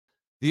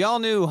The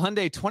all-new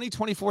Hyundai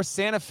 2024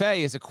 Santa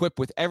Fe is equipped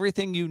with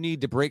everything you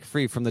need to break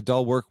free from the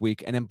dull work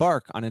week and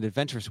embark on an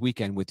adventurous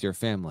weekend with your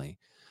family.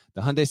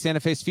 The Hyundai Santa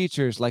Fe's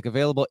features like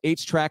available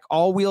H-Track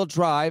all-wheel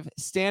drive,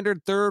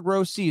 standard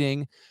third-row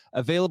seating,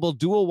 available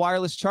dual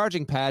wireless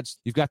charging pads.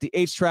 You've got the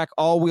H-Track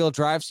all-wheel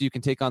drive so you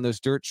can take on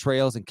those dirt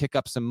trails and kick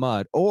up some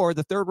mud. Or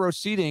the third-row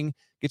seating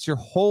gets your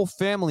whole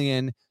family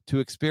in to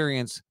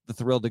experience the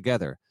thrill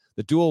together.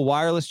 The dual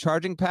wireless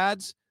charging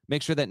pads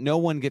make sure that no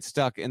one gets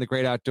stuck in the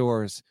great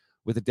outdoors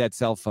with a dead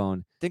cell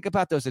phone. Think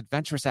about those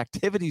adventurous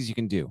activities you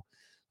can do.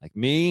 Like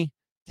me,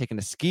 taking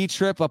a ski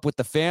trip up with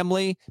the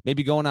family,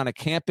 maybe going on a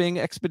camping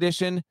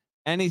expedition,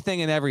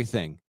 anything and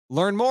everything.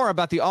 Learn more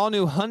about the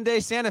all-new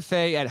Hyundai Santa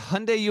Fe at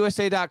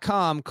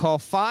HyundaiUSA.com. Call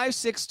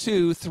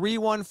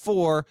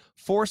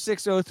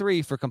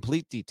 562-314-4603 for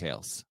complete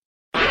details.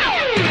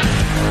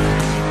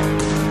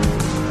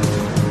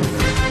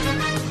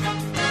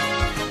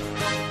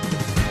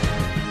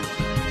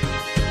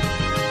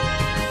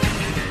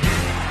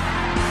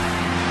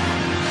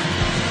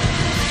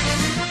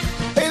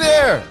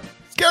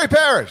 It's Gary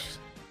Parrish.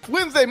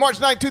 Wednesday, March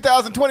 9,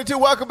 2022.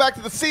 Welcome back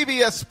to the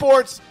CBS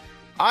Sports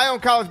Eye on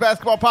College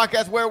Basketball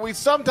Podcast, where we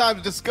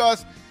sometimes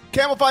discuss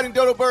camel fighting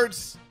dodo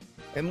birds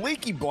and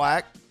leaky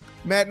black.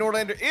 Matt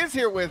Norlander is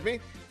here with me.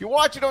 If you're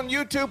watching on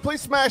YouTube,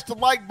 please smash the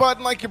like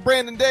button like you're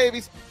Brandon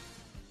Davies.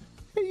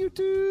 Hey,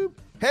 YouTube.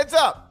 Heads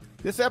up.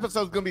 This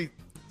episode is going to be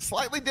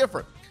slightly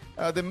different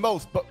than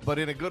most, but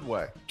in a good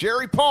way.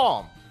 Jerry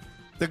Palm,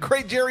 the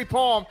great Jerry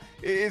Palm,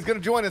 is going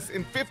to join us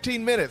in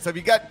 15 minutes. So if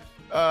you got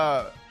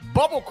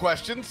bubble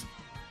questions,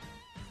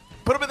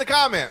 put them in the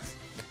comments.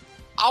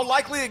 I'll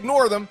likely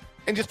ignore them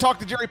and just talk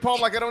to Jerry Palm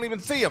like I don't even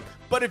see him.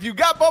 But if you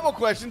got bubble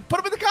questions,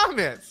 put them in the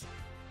comments.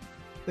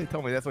 They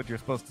told me that's what you're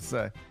supposed to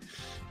say.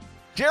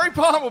 Jerry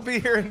Palm will be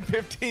here in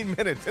 15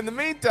 minutes. In the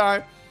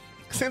meantime,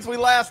 since we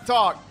last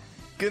talked,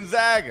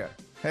 Gonzaga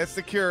has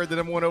secured the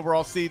number 1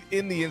 overall seed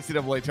in the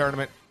NCAA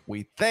tournament.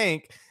 We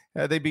think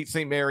they beat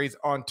St. Mary's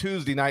on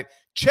Tuesday night.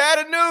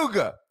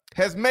 Chattanooga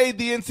has made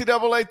the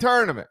NCAA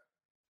tournament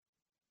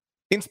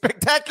in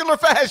spectacular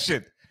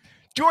fashion.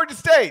 Georgia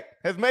State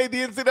has made the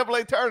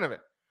NCAA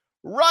tournament.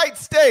 Wright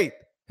State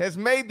has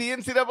made the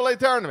NCAA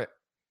tournament.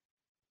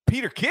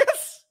 Peter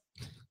Kiss?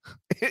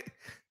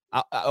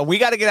 We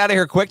got to get out of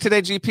here quick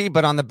today, GP,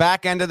 but on the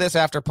back end of this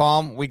after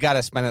Palm, we got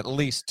to spend at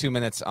least 2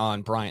 minutes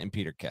on Bryant and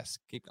Peter Kiss.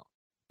 Keep going.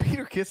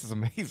 Peter Kiss is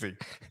amazing.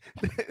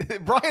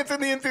 Bryant's in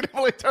the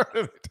NCAA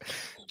tournament.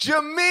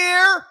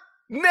 Jameer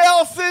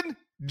Nelson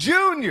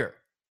Jr.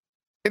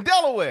 in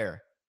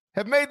Delaware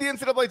have made the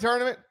NCAA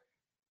tournament.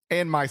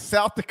 And my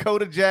South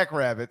Dakota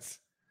Jackrabbits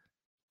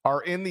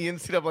are in the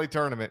NCAA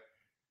tournament.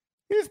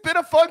 It's been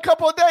a fun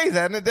couple of days,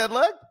 hasn't it,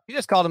 Deadleg? You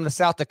just called them the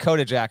South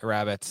Dakota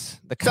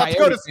Jackrabbits. The South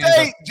Dakota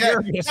State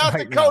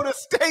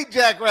State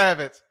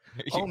Jackrabbits.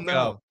 Oh,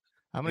 no. Go.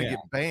 I'm going to get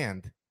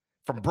banned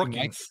from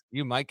Brookings.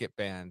 You might get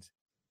banned.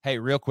 Hey,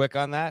 real quick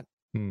on that.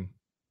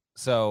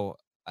 So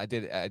I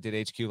did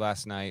HQ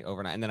last night,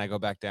 overnight, and then I go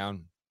back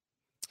down.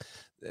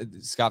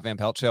 Scott Van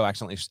Pelt show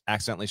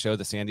accidentally showed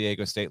the San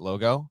Diego State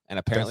logo, and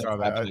apparently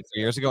 3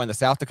 years ago, and the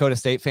South Dakota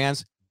State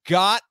fans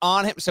got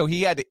on him, so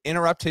he had to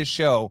interrupt his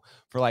show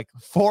for like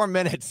 4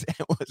 minutes and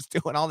was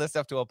doing all this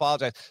stuff to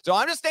apologize. So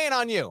I'm just staying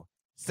on you.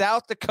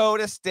 South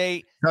Dakota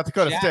State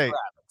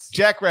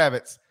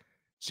Jackrabbits.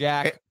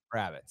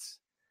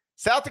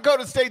 South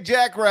Dakota State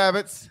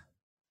Jackrabbits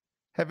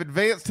have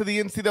advanced to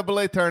the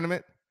NCAA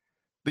tournament.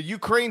 The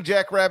Ukraine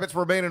Jackrabbits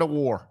remain in a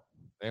war.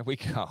 There we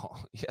go.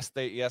 Yes,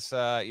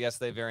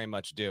 they very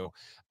much do.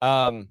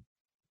 How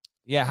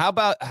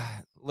about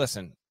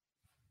listen,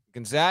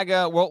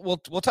 Gonzaga? We'll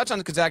touch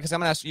on Gonzaga because I'm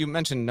going to ask you.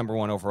 Mentioned number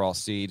 1 overall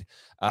seed.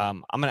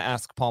 I'm going to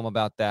ask Palm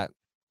about that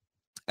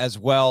as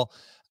well.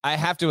 I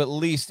have to at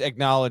least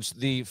acknowledge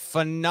the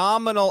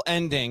phenomenal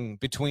ending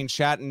between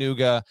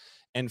Chattanooga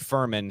and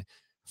Furman.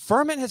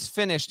 Furman has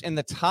finished in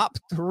the top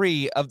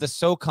 3 of the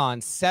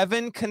SoCon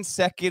 7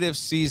 consecutive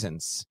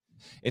seasons.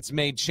 It's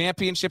made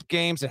championship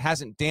games. It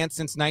hasn't danced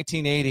since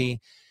 1980,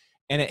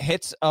 and it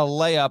hits a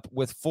layup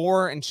with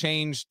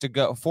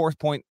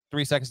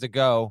 4.3 seconds to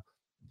go.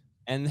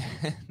 And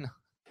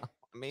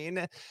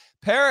then,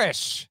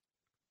 Parrish,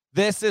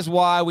 this is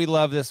why we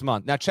love this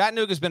month. Now,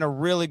 Chattanooga's been a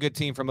really good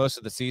team for most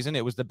of the season.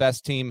 It was the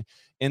best team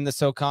in the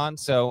SoCon.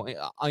 So,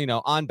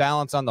 on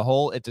balance, on the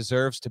whole, it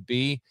deserves to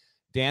be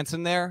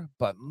dancing there.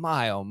 But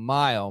my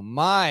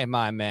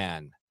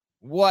man,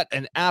 what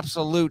an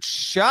absolute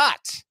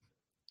shot.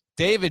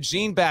 David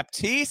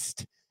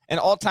Jean-Baptiste, an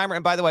all-timer.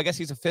 And by the way, I guess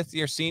he's a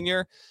 5th-year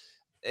senior.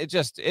 It's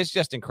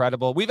just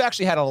incredible. We've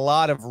actually had a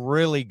lot of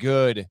really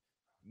good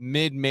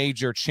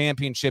mid-major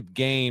championship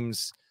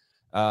games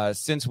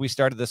since we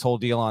started this whole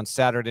deal on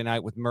Saturday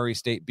night with Murray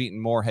State beating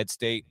Morehead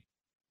State.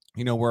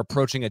 We're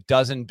approaching a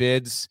dozen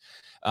bids,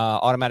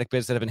 automatic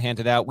bids that have been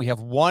handed out. We have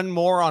one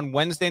more on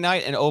Wednesday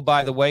night. And, oh,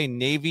 by the way,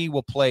 Navy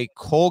will play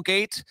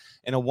Colgate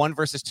in a 1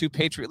 versus 2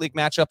 Patriot League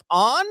matchup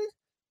on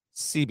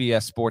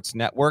CBS Sports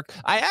Network.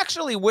 I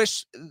actually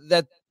wish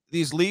that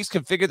these leagues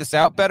could figure this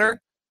out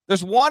better.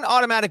 There's one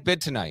automatic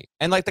bid tonight,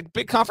 and like the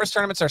big conference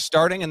tournaments are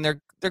starting, and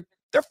they're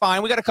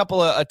fine. We got a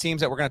couple of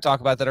teams that we're going to talk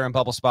about that are in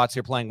bubble spots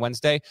here playing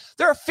Wednesday.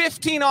 There are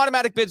 15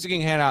 automatic bids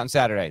getting handed out on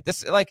Saturday.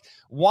 This, like,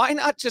 why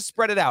not just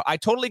spread it out? I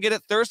totally get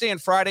it. Thursday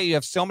and Friday, you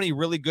have so many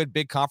really good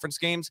big conference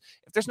games.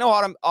 If there's no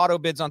auto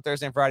bids on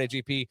Thursday and Friday,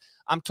 GP,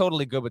 I'm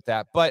totally good with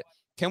that. But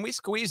can we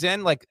squeeze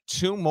in like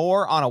 2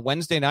 more on a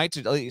Wednesday night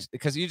to, at least,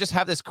 because you just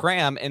have this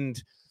cram,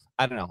 and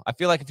I don't know. I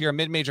feel like if you're a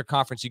mid-major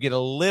conference, you get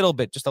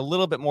just a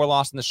little bit more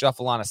lost in the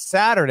shuffle on a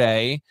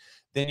Saturday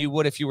than you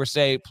would if you were,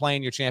 say,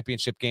 playing your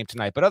championship game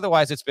tonight. But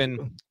otherwise, it's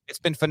been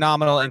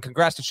phenomenal. And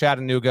congrats to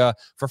Chattanooga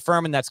for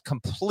Furman. That's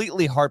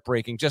completely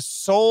heartbreaking.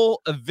 Just soul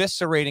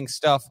eviscerating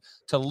stuff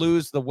to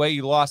lose the way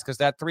you lost, because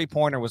that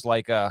 3-pointer was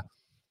like a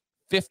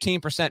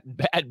 15%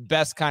 at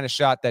best kind of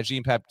shot that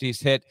Jean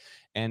Baptiste hit.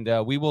 And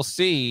we will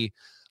see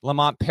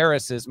Lamont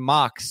Paris's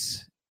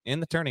mocks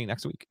in the tourney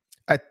next week.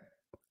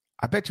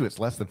 I bet you it's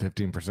less than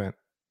 15%.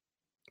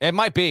 It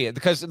might be,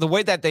 because the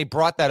way that they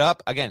brought that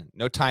up, again,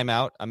 no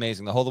timeout,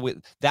 amazing. The way,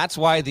 that's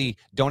why the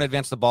don't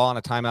advance the ball on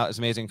a timeout is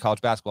amazing in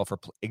college basketball for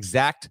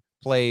exact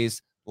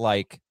plays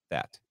like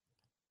that.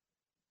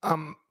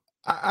 I'm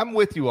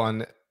with you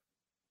on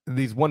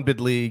these one bid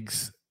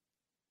leagues.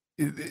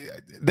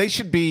 They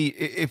should be,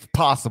 if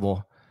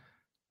possible,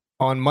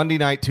 on Monday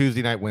night,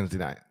 Tuesday night, Wednesday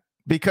night,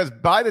 because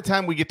by the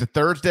time we get to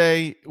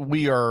Thursday,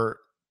 we are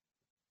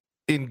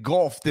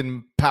engulfed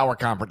in power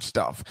conference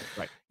stuff.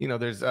 Right. You know,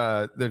 there's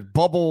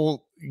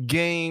bubble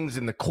games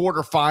in the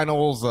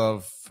quarterfinals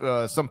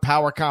of some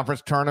power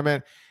conference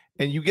tournament,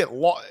 and you get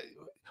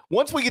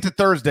once we get to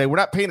Thursday, we're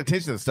not paying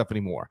attention to this stuff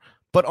anymore.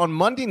 But on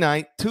Monday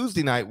night,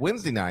 Tuesday night,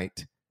 Wednesday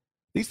night,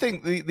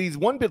 these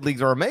one bid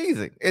leagues are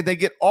amazing, and they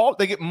get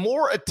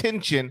more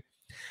attention.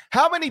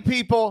 How many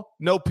people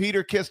know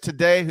Peter Kiss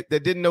today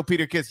that didn't know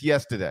Peter Kiss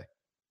yesterday?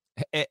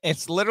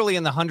 It's literally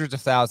in the hundreds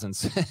of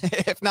thousands,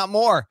 if not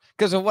more,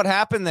 because of what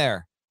happened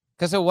there.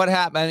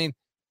 I mean,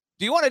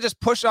 do you want to just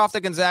push off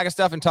the Gonzaga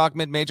stuff and talk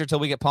mid-major till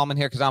we get Palm in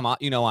here? Because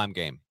I'm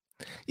game.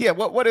 Yeah,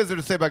 what is there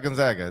to say about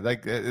Gonzaga?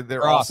 Like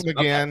they're awesome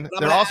again.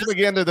 Okay. They're awesome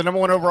again. They're the number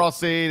 1 overall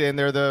seed, and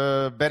they're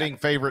the betting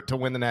favorite to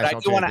win the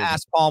national championship. I do want to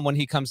ask Palm when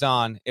he comes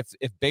on,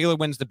 if Baylor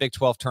wins the Big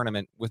 12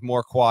 tournament with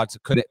more quads,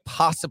 could it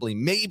possibly,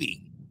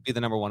 maybe, be the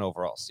number 1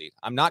 overall seed?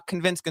 I'm not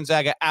convinced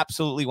Gonzaga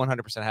absolutely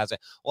 100% has it.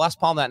 We'll ask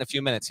Palm that in a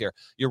few minutes here.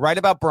 You're right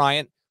about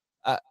Bryant.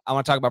 I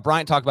want to talk about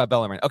Bryant, talk about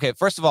Bellarmine. Okay,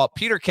 first of all,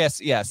 Peter Kiss,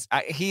 yes,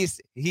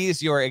 he's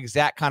your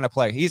exact kind of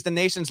player. He's the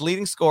nation's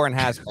leading scorer and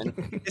has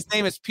been. His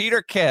name is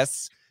Peter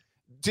Kiss.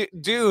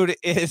 Dude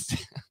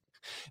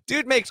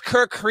makes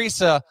Kirk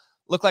Kriisa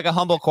look like a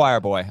humble choir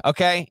boy,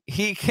 okay?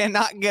 He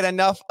cannot get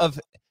enough of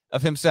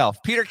himself.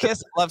 Peter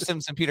Kiss loves him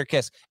some Peter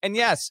Kiss. And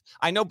yes,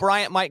 I know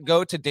Bryant might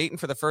go to Dayton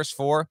for the first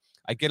 4.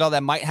 I get all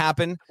that might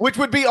happen. Which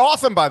would be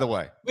awesome, by the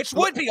way. Which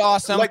would be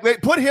awesome. Like, they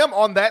put him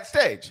on that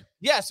stage.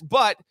 Yes,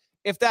 but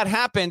if that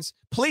happens,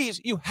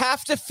 please, you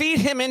have to feed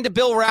him into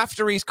Bill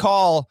Raftery's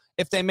call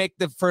if they make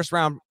the first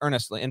round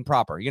earnestly and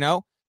proper, you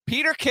know?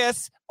 Peter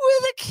Kiss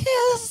with a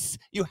kiss.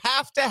 You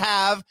have to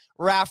have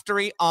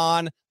Raftery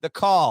on the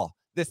call.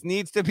 This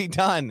needs to be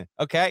done,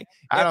 okay?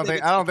 I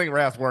don't think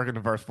Raft's working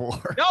the first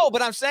 4. No,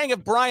 but I'm saying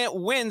if Bryant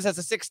wins as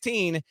a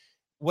 16,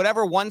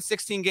 whatever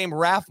 116 game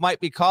Raft might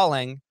be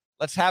calling,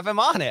 let's have him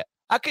on it.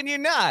 How can you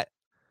not?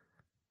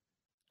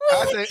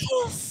 I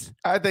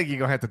think you're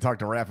going to have to talk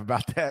to Raft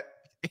about that.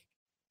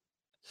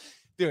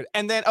 Dude,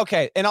 and then,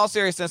 okay, in all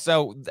seriousness,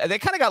 so they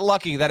kind of got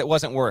lucky that it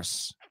wasn't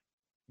worse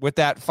with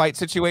that fight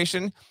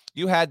situation.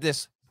 You had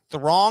this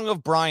throng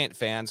of Bryant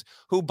fans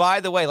who, by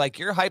the way, like,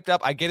 you're hyped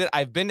up. I get it.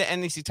 I've been to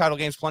NEC title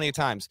games plenty of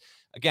times.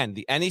 Again,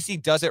 the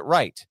NEC does it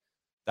right.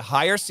 The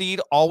higher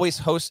seed always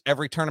hosts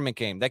every tournament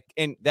game.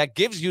 That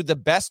gives you the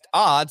best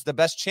odds, the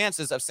best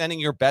chances of sending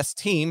your best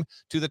team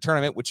to the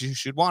tournament, which you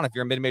should want if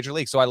you're a mid-major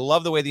league. So I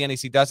love the way the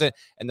NEC does it.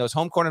 And those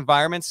home court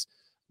environments,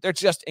 they're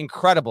just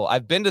incredible.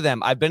 I've been to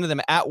them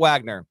at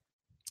Wagner.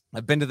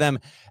 I've been to them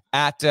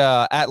at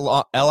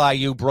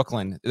LIU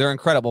Brooklyn. They're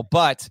incredible.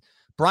 But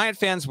Bryant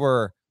fans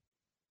were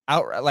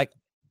out, like,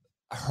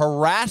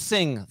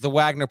 harassing the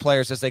Wagner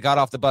players as they got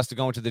off the bus to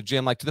go into the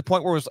gym, like, to the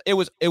point where it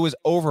was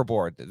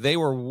overboard. They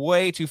were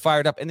way too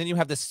fired up. And then you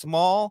have this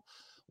small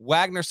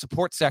Wagner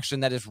support section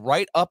that is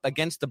right up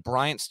against the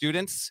Bryant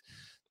students.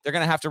 They're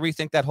going to have to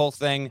rethink that whole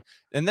thing.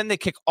 And then they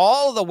kick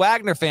all the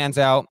Wagner fans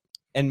out.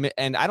 And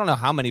I don't know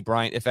how many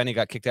Bryant, if any,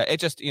 got kicked out. It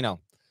just,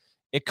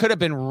 it could have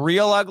been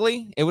real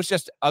ugly. It was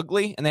just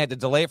ugly, and they had to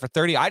delay it for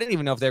 30. I didn't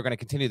even know if they were going to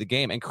continue the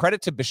game. And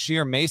credit to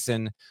Bashir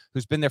Mason,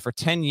 who's been there for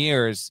 10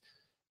 years.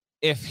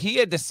 If he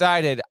had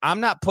decided,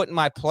 I'm not putting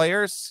my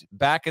players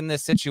back in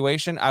this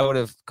situation, I would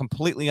have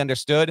completely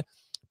understood.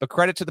 But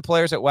credit to the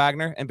players at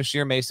Wagner and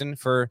Bashir Mason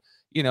for,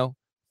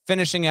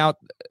 finishing out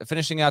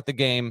the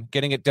game,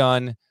 getting it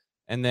done.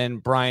 And then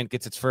Bryant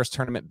gets its first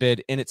tournament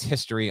bid in its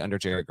history under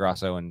Jerry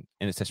Grasso and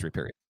in its history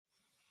period.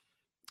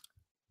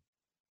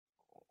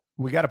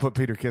 We got to put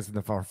Peter Kiss in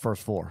the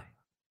first 4.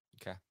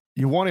 Okay.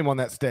 You want him on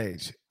that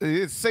stage.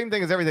 It's the same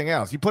thing as everything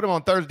else. You put him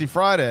on Thursday,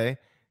 Friday,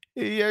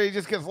 he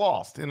just gets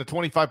lost in a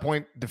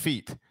 25-point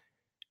defeat.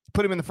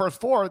 put him in the first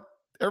four,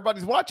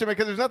 everybody's watching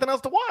because there's nothing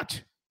else to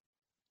watch.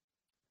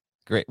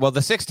 Great. Well, the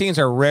 16s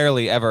are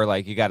rarely ever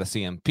like you got to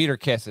see him. Peter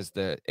Kiss is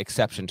the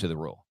exception to the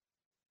rule.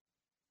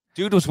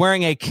 Dude was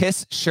wearing a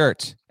Kiss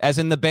shirt, as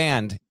in the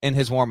band, in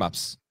his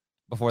warm-ups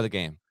before the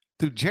game.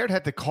 Dude, Jared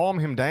had to calm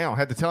him down,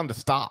 had to tell him to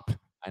stop.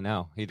 I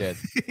know, he did.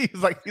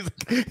 he's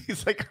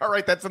like, all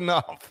right, that's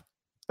enough.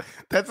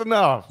 That's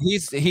enough.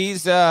 He's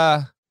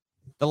the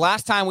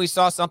last time we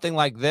saw something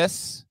like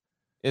this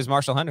is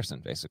Marshall Henderson,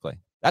 basically.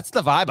 That's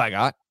the vibe I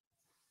got.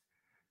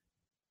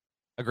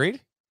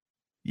 Agreed?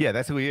 Yeah,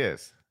 that's who he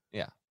is.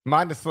 Yeah.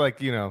 Minus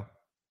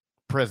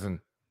prison.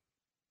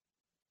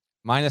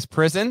 Minus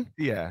prison?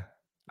 Yeah.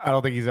 I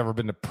don't think he's ever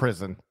been to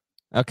prison.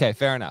 Okay,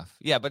 fair enough.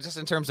 Yeah, but just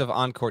in terms of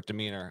on-court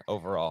demeanor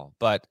overall.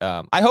 But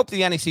I hope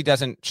the NEC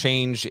doesn't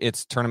change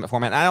its tournament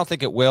format. I don't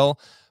think it will,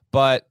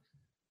 but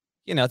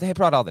they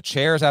brought all the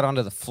chairs out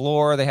onto the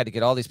floor. They had to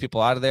get all these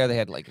people out of there. They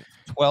had like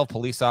 12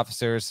 police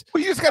officers.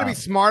 Well, you just got to be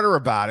smarter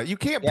about it. You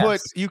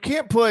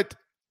can't put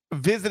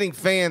visiting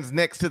fans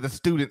next to the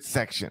student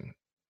section.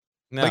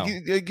 No. Like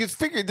you just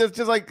figure it's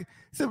just like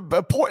it's a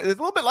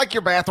little bit like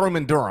your bathroom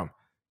in Durham.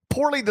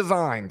 Poorly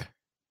designed.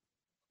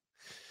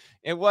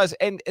 It was,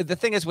 and the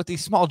thing is with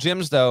these small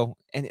gyms, though,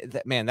 and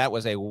that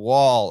was a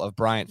wall of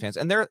Bryant fans.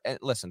 And they're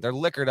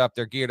liquored up,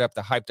 they're geared up,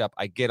 they're hyped up.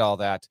 I get all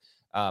that.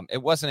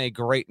 It wasn't a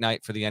great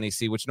night for the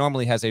NEC, which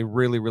normally has a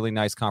really, really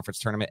nice conference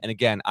tournament. And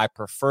again, I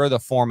prefer the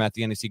format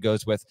the NEC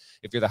goes with.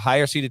 If you're the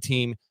higher seeded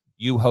team,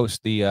 you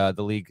host the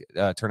league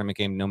tournament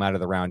game, no matter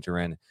the round you're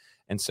in.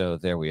 And so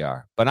there we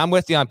are. But I'm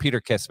with you on Peter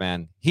Kiss,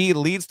 man. He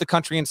leads the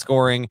country in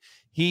scoring.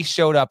 He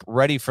showed up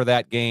ready for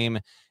that game.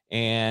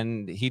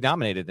 And he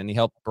dominated, and he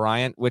helped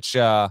Bryant, which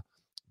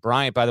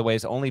Bryant, by the way,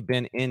 has only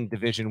been in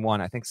Division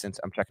I, I think since,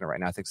 I'm checking it right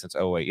now, I think since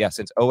 08. Yeah,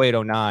 since 08,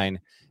 09.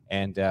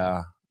 And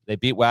they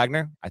beat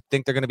Wagner. I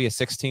think they're going to be a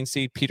 16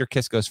 seed. Peter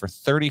Kiss goes for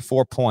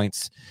 34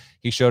 points.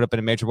 He showed up in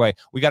a major way.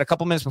 We got a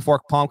couple minutes before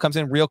Palm comes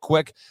in real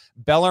quick.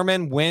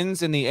 Bellarmine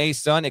wins in the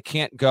A-Sun. It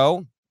can't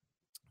go.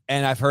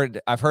 And I've heard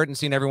and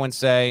seen everyone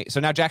say, so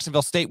now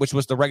Jacksonville State, which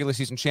was the regular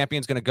season champion,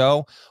 is going to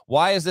go.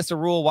 Why is this a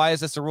rule? Why is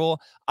this a rule?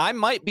 I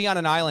might be on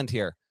an island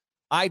here.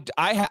 I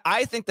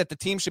think that the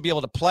team should be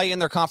able to play in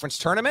their conference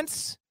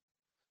tournaments,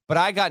 but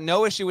I got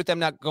no issue with them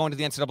not going to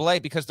the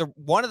NCAA because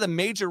one of the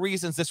major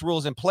reasons this rule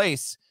is in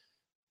place.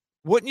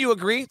 Wouldn't you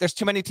agree? There's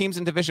too many teams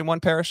in Division I,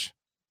 Parrish.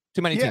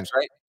 Too many teams,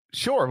 right?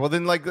 Sure. Well,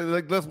 then like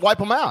let's wipe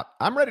them out.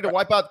 I'm ready to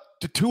wipe out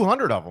to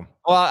 200 of them.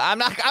 Well, I'm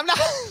not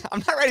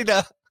ready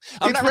to.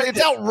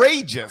 It's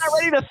outrageous. I'm not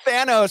ready to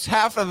Thanos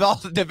half of all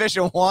the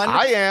Division I.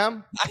 I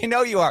am. I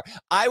know you are.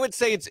 I would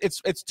say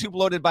it's too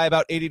bloated by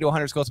about 80 to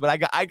 100 schools, but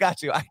I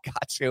got you.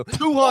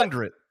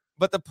 200.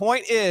 But the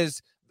point is,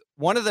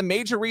 one of the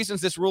major reasons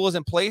this rule is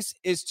in place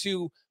is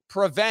to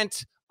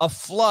prevent a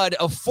flood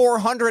of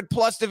 400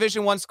 plus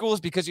Division I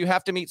schools because you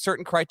have to meet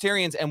certain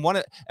criterions. And one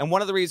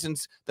of the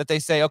reasons that they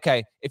say,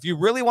 okay, if you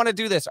really want to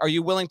do this, are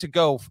you willing to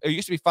go? It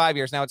used to be 5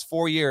 years. Now it's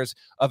 4 years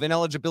of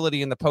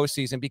ineligibility in the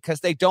postseason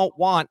because they don't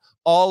want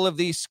all of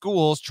these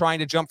schools trying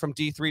to jump from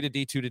D3 to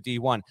D2 to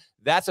D1.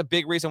 That's a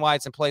big reason why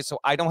it's in place. So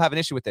I don't have an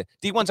issue with it.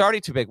 D1's already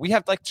too big. We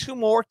have like 2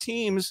 more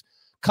teams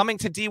coming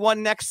to D1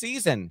 next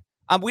season.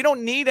 We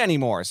don't need any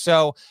more.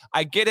 So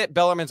I get it.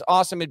 Bellarmine's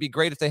awesome. It'd be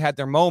great if they had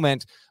their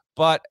moment.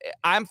 But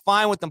I'm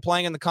fine with them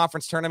playing in the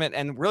conference tournament,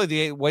 and really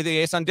the way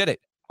the ASUN did it.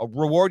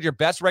 Reward your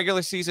best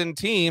regular season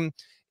team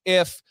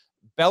if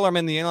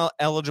Bellarmine, the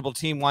eligible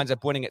team, winds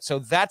up winning it. So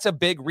that's a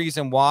big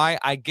reason why.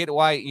 I get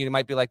why you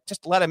might be like,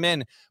 just let them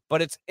in,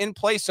 but it's in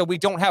place so we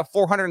don't have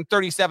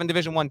 437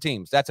 Division I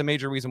teams. That's a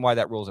major reason why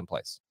that rule's in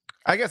place.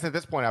 I guess at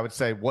this point, I would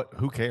say,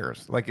 who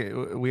cares? Like,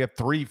 we have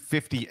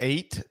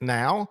 358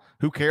 now.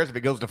 Who cares if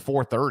it goes to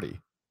 430?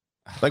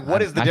 Like,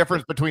 what is the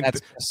difference between,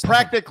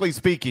 practically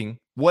speaking,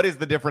 what is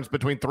the difference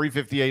between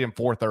 358 and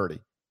 430?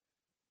 It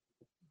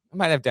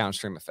might have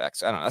downstream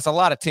effects. I don't know. That's a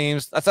lot of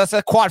teams. That's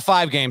a quad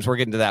 5 games. We're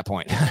getting to that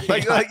point.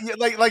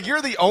 like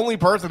you're the only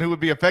person who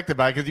would be affected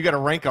by it because you got to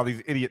rank all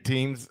these idiot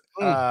teams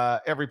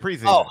every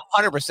preseason. Oh,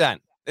 100%.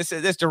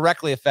 This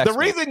directly affects the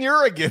reason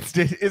you're against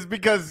it is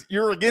because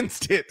you're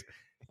against it.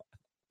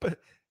 But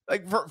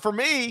like for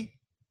me,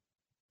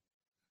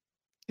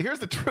 here's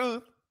the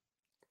truth.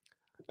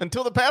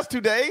 Until the past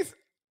 2 days,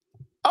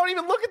 I don't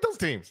even look at those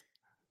teams.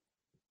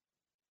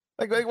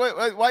 Like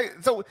why?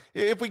 So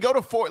if we go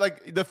to 4,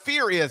 like the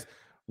fear is,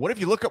 what if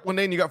you look up one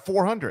day and you got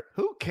 400?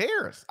 Who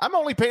cares? I'm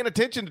only paying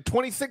attention to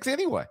 26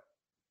 anyway.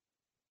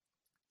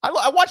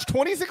 I watch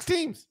 26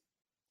 teams.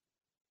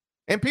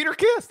 And Peter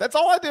Kiss. That's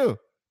all I do.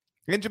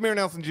 And Jameer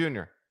Nelson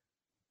Jr.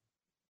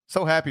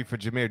 So happy for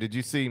Jameer. Did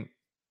you see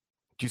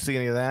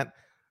any of that?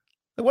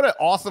 What an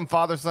awesome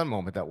father-son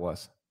moment that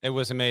was. It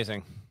was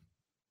amazing.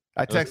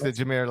 I texted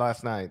Jameer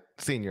last night,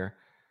 senior,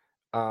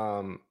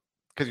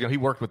 because he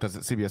worked with us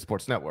at CBS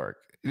Sports Network.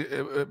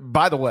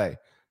 By the way,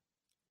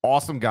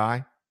 awesome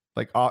guy,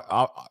 like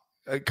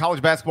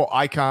college basketball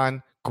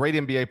icon, great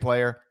NBA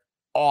player,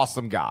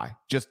 awesome guy,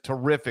 just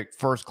terrific,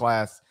 first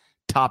class,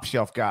 top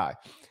shelf guy.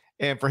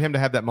 And for him to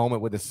have that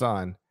moment with his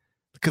son,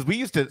 because we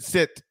used to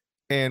sit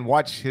and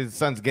watch his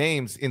son's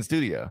games in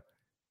studio.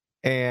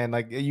 And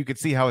like you could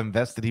see how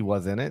invested he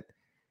was in it.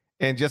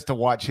 And just to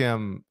watch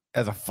him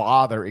as a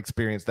father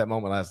experience that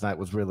moment last night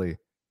was really,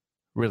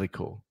 really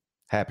cool.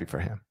 Happy for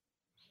him.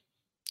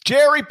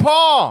 Jerry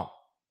Palm.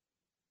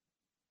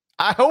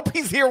 I hope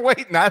he's here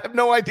waiting. I have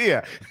no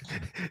idea.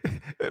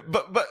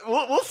 but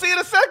we'll see in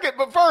a second.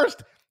 But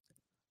first,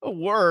 a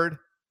word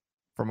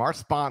from our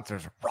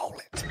sponsors. Roll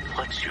it.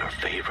 What's your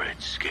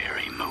favorite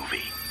scary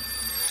movie?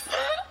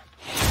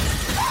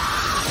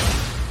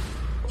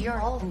 You're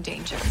all in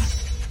danger.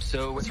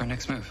 So what's our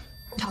next move?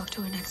 Talk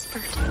to an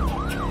expert.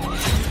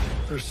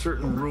 There's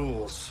certain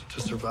rules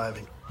to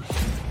surviving.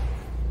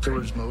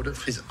 Thurs'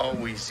 motive is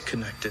always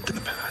connected to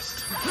the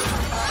past.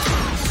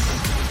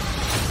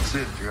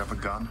 Sid, do you have a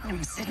gun?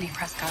 I'm Sydney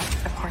Prescott.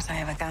 Of course I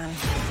have a gun.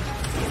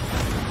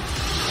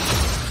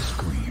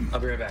 Scream. I'll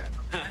be right back.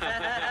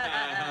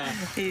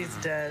 He's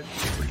dead.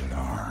 Rated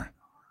R.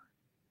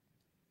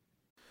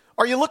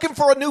 Are you looking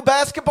for a new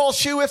basketball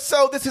shoe? If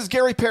so, this is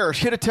Gary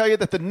Parrish here to tell you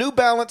that the New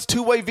Balance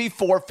 2-Way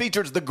V4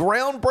 features the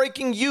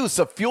groundbreaking use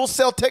of fuel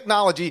cell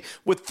technology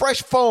with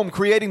fresh foam,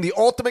 creating the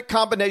ultimate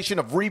combination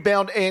of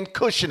rebound and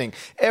cushioning.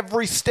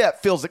 Every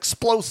step feels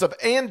explosive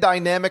and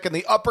dynamic, and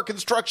the upper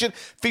construction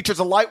features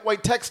a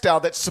lightweight textile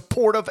that's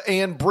supportive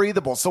and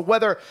breathable. So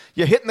whether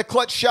you're hitting the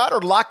clutch shot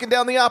or locking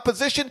down the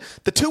opposition,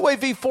 the 2-Way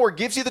V4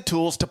 gives you the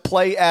tools to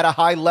play at a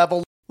high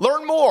level.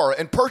 Learn more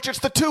and purchase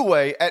the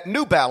 2-Way at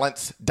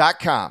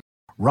newbalance.com.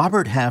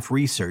 Robert Half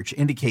research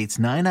indicates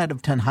 9 out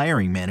of 10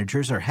 hiring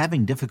managers are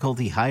having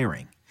difficulty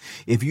hiring.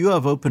 If you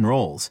have open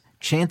roles,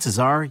 chances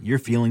are you're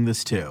feeling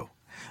this too.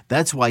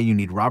 That's why you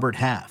need Robert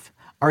Half.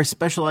 Our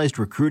specialized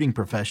recruiting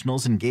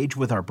professionals engage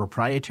with our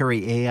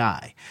proprietary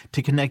AI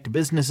to connect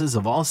businesses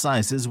of all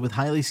sizes with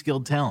highly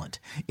skilled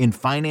talent in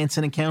finance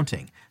and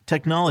accounting,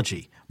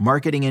 technology,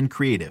 marketing and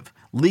creative,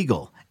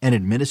 legal, and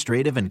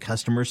administrative and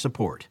customer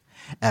support.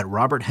 At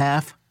Robert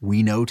Half,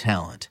 we know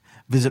talent.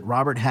 Visit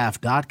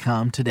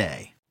roberthalf.com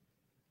today.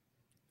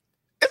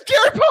 It's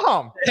Gary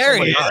Palm. There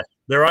he is.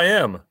 There I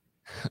am.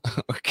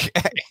 Okay.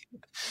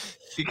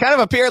 You kind of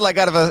appeared like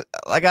out of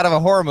a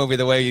horror movie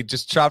the way you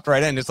just chopped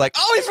right in. It's like,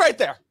 oh, he's right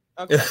there.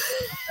 Okay.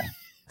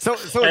 So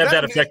I have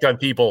that effect on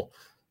people.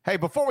 Hey,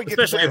 before we get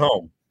especially to at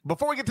home.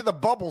 Before we get to the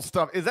bubble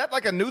stuff, is that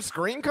like a new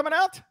Scream coming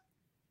out?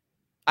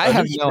 I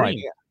have no Scream.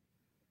 idea.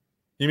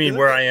 You mean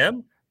where I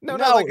am? No,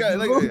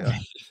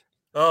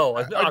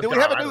 Oh, do we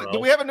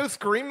have a new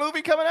Scream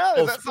movie coming out?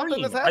 Is that Scream.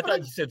 something that's I happening?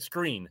 thought you said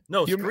Screen.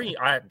 No, Screen.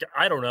 I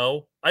don't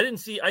know. I didn't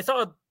see. I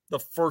saw the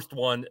first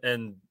one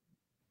and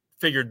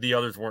figured the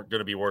others weren't going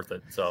to be worth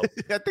it. So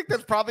I think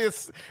that's probably a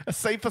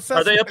safe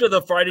assessment. Are they up to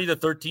the Friday the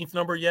 13th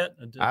number yet?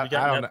 I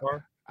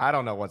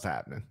don't know what's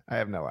happening. I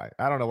have no idea.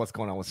 I don't know what's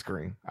going on with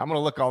Scream. I'm going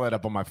to look all that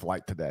up on my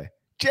flight today.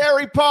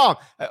 Jerry Palm.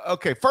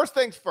 Okay, first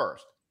things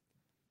first.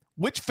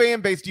 Which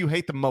fan base do you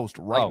hate the most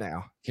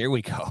now? Here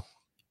we go.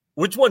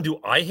 Which one do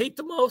I hate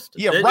the most?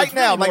 Yeah, right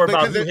now, more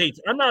about who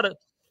hates. I'm not a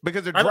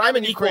because they're I'm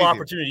an you equal crazy.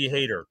 Opportunity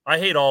hater. I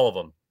hate all of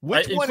them,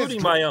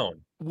 including my own.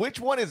 Which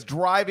one is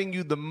driving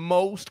you the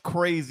most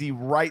crazy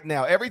right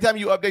now? Every time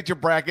you update your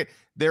bracket,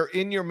 they're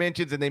in your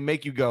mentions and they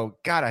make you go,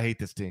 God, I hate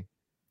this team.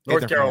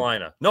 North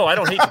Carolina. No, I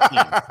don't hate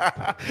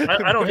the team.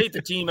 I don't hate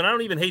the team, and I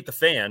don't even hate the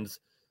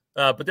fans.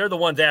 But they're the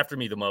ones after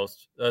me the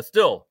most.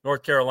 Still,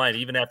 North Carolina,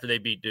 even after they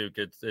beat Duke,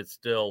 it's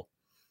still,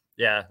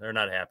 yeah, they're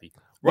not happy.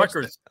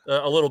 Rutgers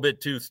a little bit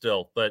too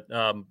still, but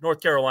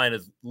North Carolina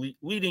is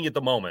leading at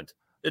the moment.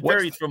 It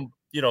varies from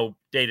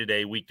day to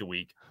day, week to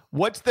week.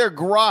 What's their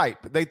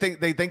gripe? They think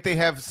they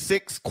have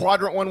 6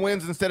 quadrant 1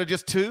 wins instead of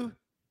just 2.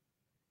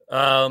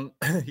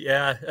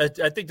 Yeah,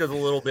 I think there's a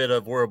little bit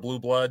of we're a blue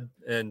blood,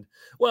 and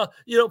in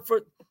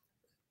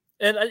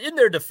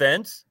their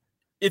defense,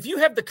 if you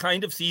have the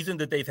kind of season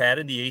that they've had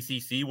in the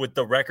ACC with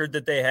the record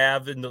that they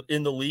have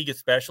in the league,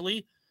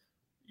 especially,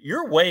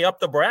 you're way up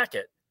the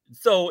bracket.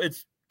 So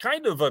it's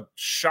kind of a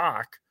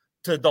shock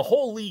to the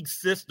whole league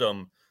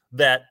system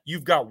that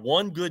you've got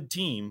one good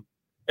team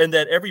and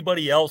that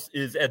everybody else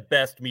is at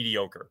best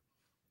mediocre.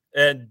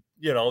 And,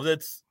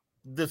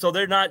 so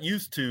they're not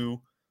used to,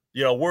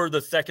 we're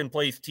the second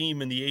place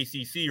team in the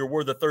ACC or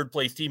we're the third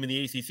place team in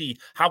the ACC.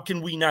 How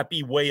can we not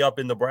be way up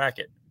in the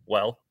bracket?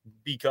 Well,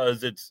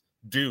 because it's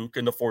Duke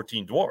and the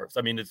 14 Dwarfs.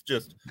 I mean, it's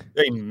just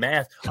a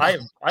math. I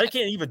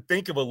can't even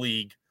think of a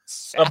league,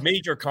 a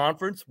major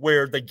conference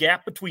where the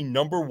gap between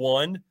number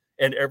 1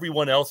 and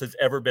everyone else has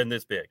ever been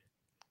this big.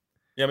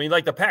 I mean,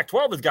 like the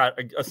Pac-12 has got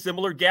a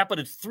similar gap, but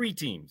it's 3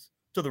 teams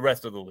to the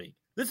rest of the league.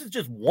 This is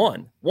just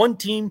one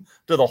team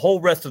to the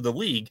whole rest of the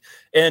league.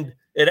 And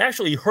it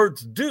actually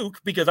hurts Duke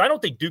because I don't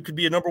think Duke could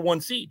be a number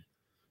 1 seed,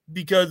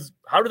 because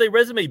how do they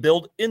resume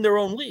build in their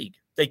own league?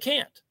 They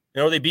can't.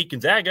 They beat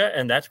Gonzaga,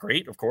 and that's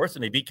great, of course,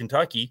 and they beat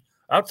Kentucky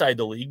outside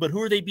the league, but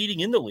who are they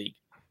beating in the league?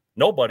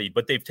 Nobody,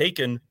 but they've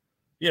taken,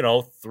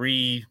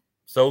 3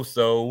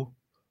 so-so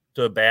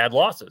to bad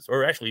losses,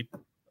 or actually,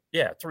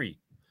 3.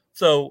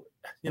 So,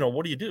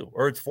 what do you do?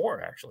 Or it's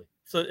 4, actually.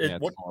 So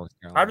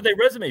how do they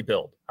resume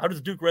build? How does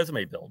Duke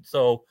resume build?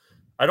 So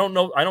I don't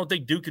know. I don't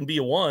think Duke can be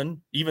a 1,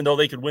 even though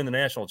they could win the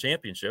national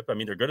championship. I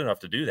mean, they're good enough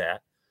to do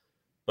that.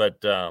 But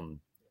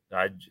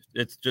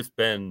it's just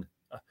been,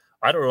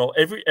 I don't know.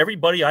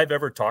 Everybody I've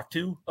ever talked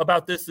to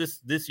about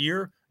this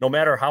year, no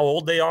matter how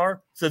old they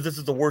are, says this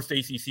is the worst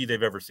ACC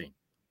they've ever seen.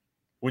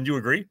 Wouldn't you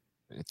agree?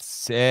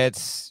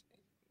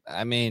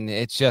 I mean,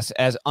 it's just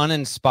as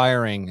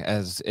uninspiring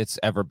as it's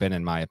ever been,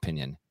 in my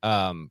opinion,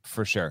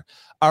 for sure.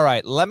 All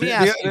right, let me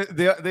ask you.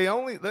 The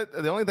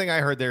only thing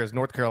I heard there is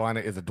North Carolina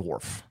is a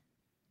dwarf.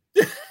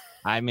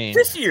 I mean,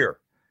 this year.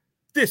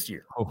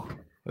 Oh.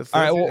 Let's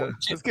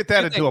get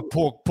that into a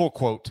pull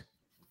quote.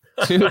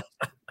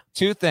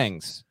 Two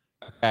things.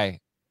 Okay.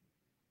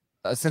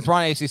 Since we're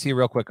on ACC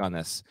real quick on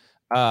this.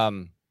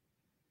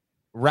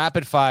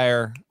 Rapid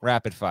fire.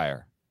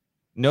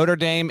 Notre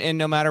Dame in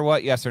no matter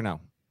what, yes or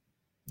no?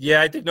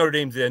 Yeah, I think Notre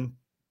Dame's in.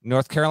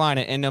 North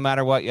Carolina in no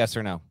matter what, yes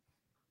or no?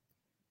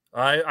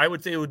 I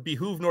would say it would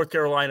behoove North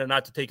Carolina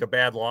not to take a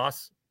bad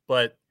loss,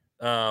 but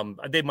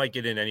they might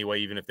get in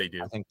anyway, even if they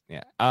do. I think,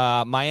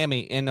 yeah.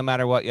 Miami in no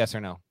matter what, yes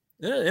or no?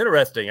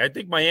 Interesting. I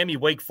think Miami,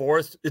 Wake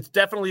Forest, it's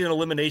definitely an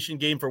elimination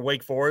game for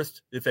Wake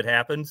Forest if it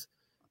happens.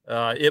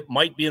 It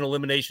might be an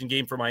elimination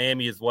game for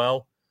Miami as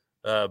well.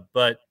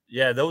 But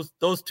yeah,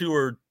 those two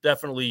are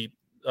definitely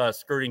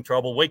skirting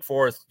trouble. Wake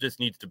Forest just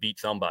needs to beat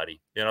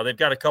somebody. You know, they've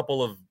got a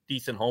couple of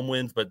decent home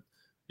wins, but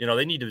you know,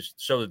 they need to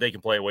show that they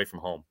can play away from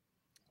home.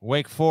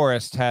 Wake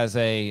Forest has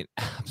a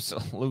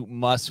absolute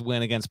must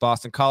win against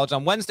Boston College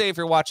on Wednesday. If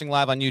you're watching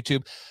live on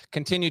YouTube,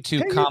 continue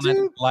to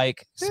comment,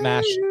 like,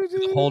 smash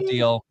the whole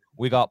deal.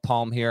 We got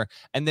Palm here.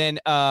 And then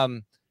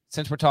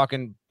since we're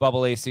talking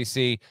bubble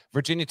ACC,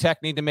 Virginia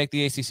Tech need to make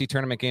the ACC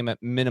tournament game at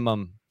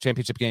minimum,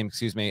 championship game,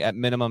 at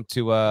minimum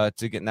to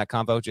get in that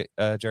convo,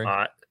 Jerry.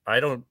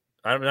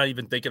 I'm not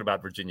even thinking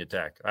about Virginia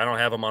Tech. I don't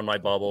have them on my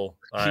bubble.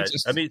 You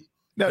just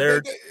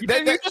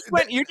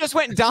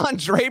went Don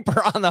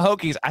Draper on the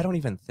Hokies. I don't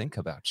even think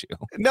about you.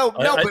 But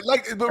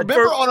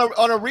remember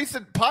on a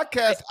recent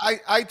podcast,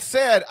 I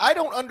said I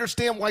don't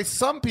understand why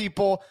some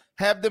people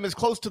have them as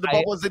close to the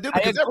bubble as they do,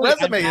 because their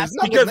resume is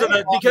because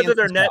of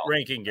their net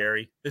ranking,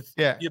 Gary.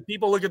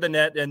 People look at the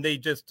net and they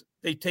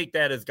take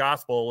that as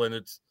gospel, and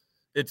it's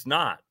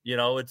not. You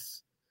know,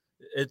 it's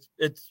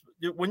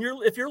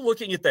if you're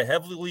looking at the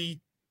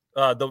heavily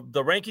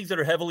the rankings that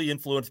are heavily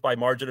influenced by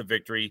margin of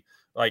victory,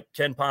 like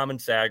Ken Pom and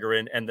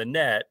Sagarin and the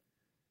net,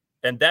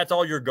 and that's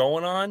all you're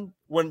going on.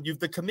 When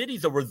the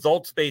committee's a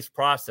results-based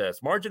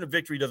process, margin of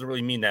victory doesn't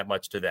really mean that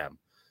much to them.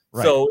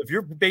 Right. So if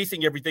you're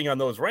basing everything on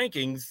those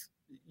rankings,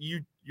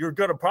 you're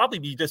going to probably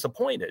be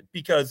disappointed,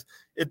 because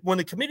when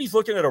the committee's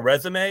looking at a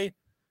resume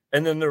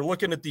and then they're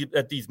looking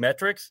at these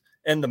metrics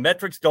and the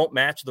metrics don't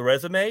match the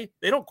resume,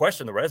 they don't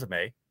question the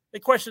resume. They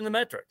question the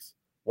metrics.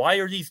 Why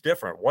are these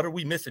different? What are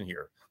we missing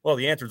here? Well,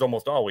 the answer is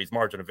almost always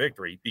margin of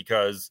victory,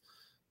 because,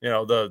 you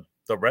know, the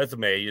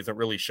resume isn't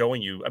really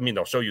showing you. I mean,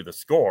 they'll show you the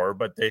score,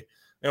 but they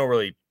don't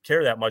really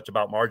care that much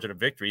about margin of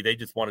victory. They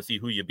just want to see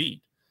who you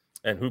beat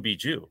and who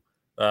beat you.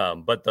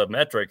 But the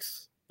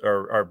metrics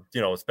are, you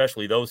know,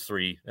 especially those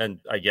three, and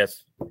I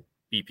guess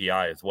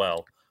BPI as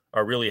well,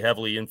 are really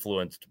heavily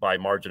influenced by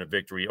margin of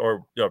victory,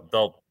 or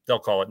they'll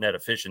call it net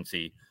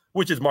efficiency,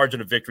 which is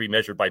margin of victory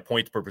measured by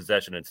points per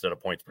possession instead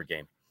of points per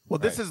game. Well,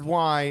 this is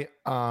why,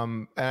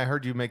 and I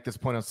heard you make this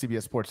point on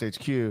CBS Sports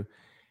HQ,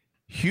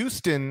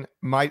 Houston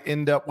might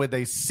end up with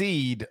a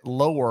seed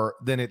lower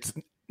than its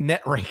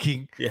net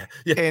ranking. Yeah.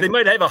 They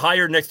might have a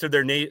higher number next to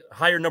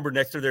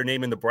their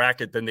name in the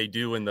bracket than they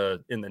do in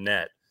the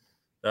net.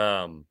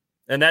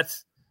 And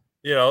that's,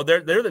 you know,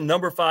 they're the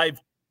number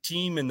 5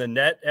 team in the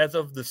net as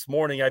of this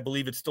morning. I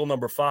believe it's still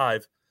number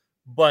 5,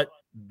 but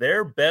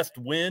their best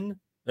win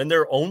and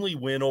their only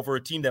win over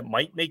a team that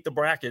might make the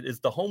bracket is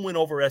the home win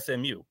over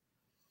SMU.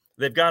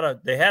 They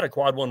had a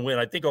quad 1 win.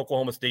 I think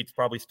Oklahoma State's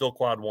probably still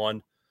quad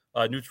 1.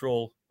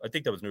 Neutral. I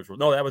think that was neutral.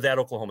 No, that was at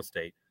Oklahoma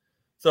State.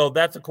 So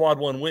that's a quad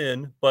 1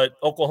 win, but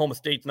Oklahoma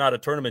State's not a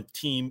tournament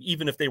team.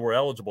 Even if they were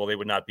eligible, they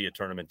would not be a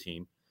tournament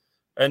team.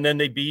 And then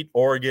they beat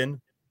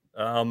Oregon,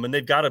 and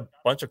they've got a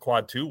bunch of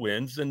quad 2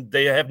 wins, and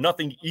they have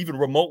nothing even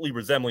remotely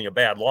resembling a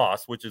bad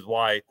loss, which is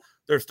why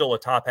they're still a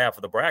top half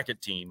of the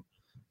bracket team.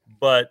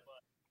 But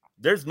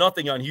there's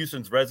nothing on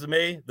Houston's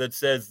resume that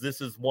says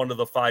this is one of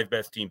the 5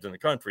 best teams in the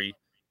country,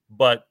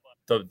 but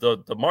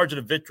the margin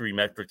of victory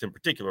metrics in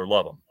particular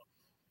love them.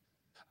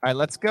 All right,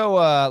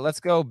 let's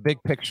go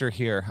big picture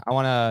here. I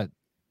want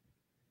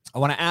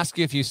to ask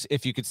you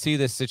if you could see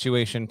this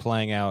situation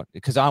playing out,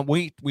 because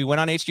we went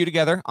on HQ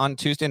together on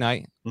Tuesday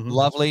night. Mm-hmm.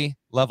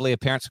 Lovely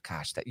appearance.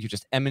 Gosh, that you're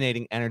just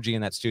emanating energy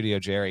in that studio,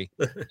 Jerry.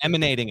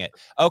 Emanating it.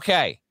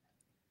 Okay.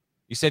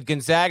 You said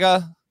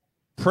Gonzaga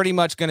pretty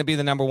much going to be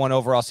the number 1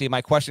 overall seed.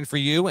 My question for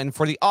you, and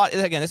for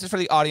again, this is for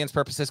the audience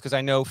purposes, because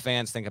I know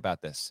fans think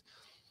about this.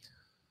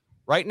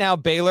 Right now,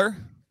 Baylor,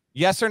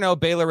 yes or no,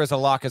 Baylor is a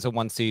lock as a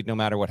 1 seed no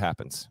matter what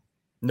happens?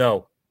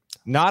 No.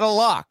 Not a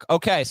lock.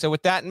 Okay, so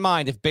with that in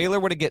mind, if Baylor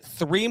were to get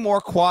 3 more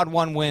quad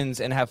 1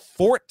 wins and have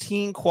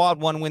 14 quad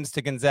 1 wins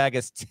to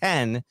Gonzaga's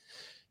 10,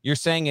 You're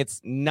saying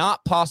it's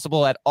not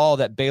possible at all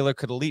that Baylor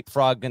could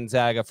leapfrog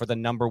Gonzaga for the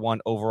number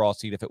 1 overall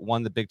seed if it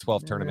won the Big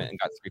 12 tournament and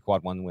got 3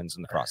 quad 1 wins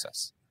in the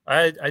process.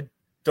 I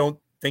don't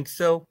think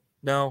so.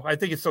 No, I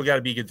think it's still got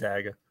to be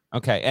Gonzaga.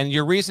 Okay, and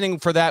your reasoning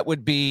for that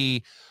would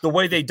be the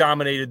way they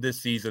dominated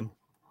this season.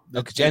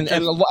 Okay, and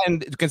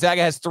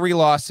Gonzaga has 3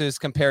 losses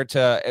compared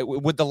to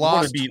would the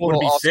loss would it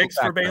be 6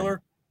 for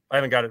Baylor? I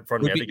haven't got it in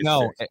front of me. I think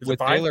it's 6. With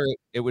Baylor,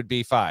 it would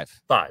be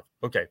 5. 5.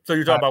 Okay, so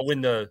you're talking about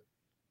winning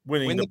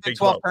the Big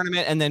 12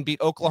 tournament and then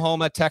beat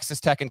Oklahoma, Texas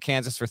Tech, and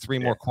Kansas for 3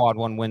 more quad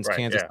 1 wins. Right,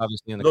 Kansas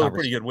obviously in the those conference.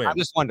 are pretty good wins. I'm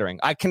just wondering.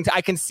 I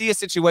can see a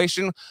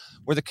situation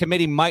where the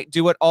committee might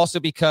do it also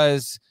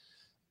because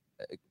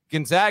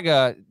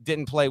Gonzaga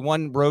didn't play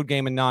 1 road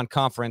game in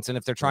non-conference, and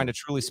if they're trying to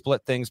truly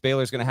split things,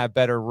 Baylor's going to have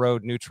better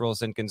road neutrals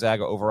than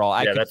Gonzaga overall.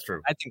 That's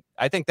true.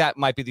 I think that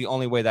might be the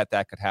only way that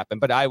could happen,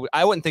 but I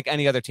wouldn't think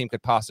any other team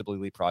could possibly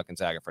leapfrog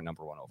Gonzaga for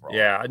number 1 overall.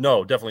 Yeah,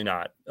 no, definitely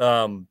not.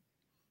 The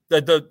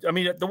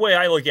way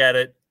I look at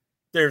it,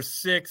 there's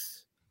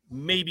 6,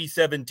 maybe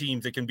 7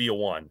 teams that can be a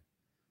 1.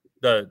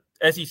 The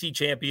SEC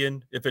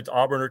champion, if it's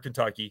Auburn or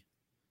Kentucky,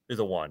 is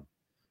a 1.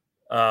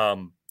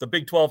 The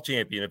Big 12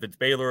 champion, if it's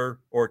Baylor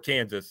or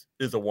Kansas,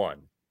 is a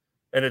 1.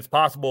 And it's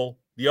possible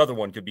the other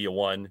one could be a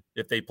 1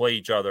 if they play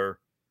each other.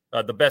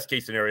 The best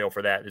case scenario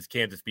for that is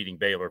Kansas beating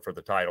Baylor for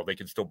the title. They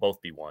can still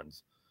both be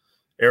 1s.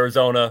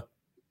 Arizona,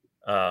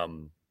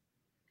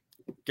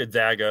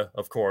 Gonzaga,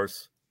 of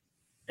course.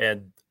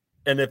 And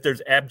if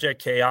there's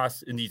abject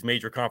chaos in these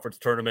major conference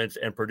tournaments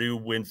and Purdue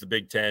wins the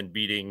Big 10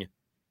 beating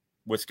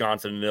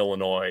Wisconsin and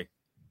Illinois,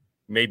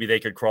 maybe they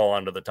could crawl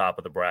onto the top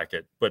of the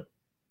bracket, but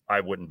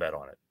I wouldn't bet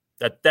on it.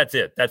 That's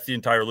it. That's the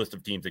entire list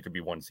of teams that could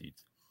be 1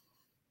 seeds.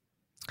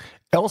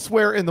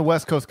 Elsewhere in the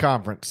West Coast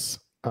Conference,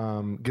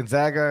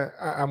 Gonzaga,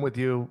 I'm with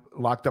you,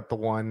 locked up the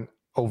 1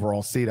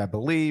 overall seed, I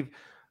believe.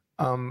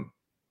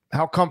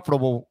 How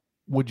comfortable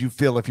would you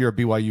feel if you're a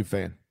BYU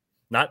fan?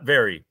 Not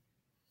very.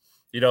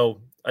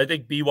 I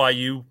think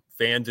BYU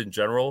fans in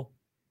general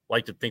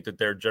like to think that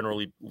they're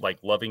generally like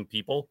loving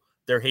people.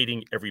 They're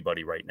hating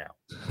everybody right now.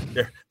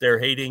 They're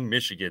hating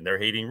Michigan. They're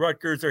hating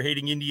Rutgers. They're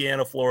hating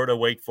Indiana, Florida,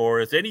 Wake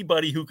Forest.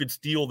 Anybody who could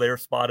steal their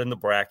spot in the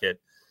bracket.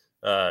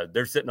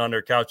 They're sitting on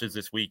their couches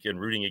this week and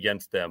rooting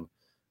against them.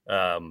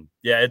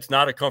 It's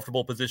not a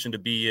comfortable position to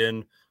be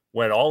in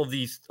when all of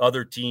these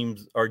other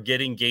teams are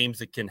getting games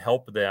that can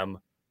help them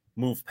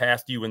move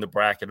past you in the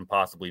bracket and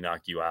possibly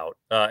knock you out.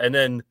 And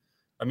then,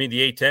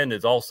 the A-10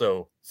 is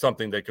also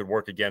something that could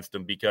work against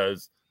them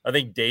because I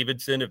think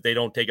Davidson, if they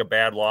don't take a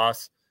bad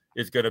loss,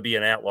 is going to be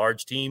an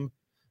at-large team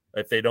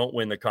if they don't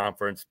win the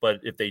conference. But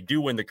if they do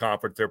win the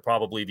conference, they're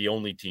probably the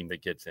only team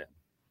that gets in.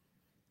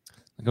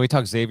 Can we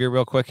talk Xavier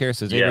real quick here?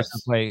 So Xavier's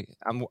Yes. going to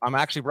play. I'm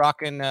actually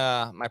rocking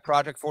my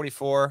Project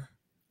 44.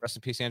 Rest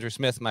in peace, Andrew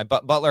Smith. My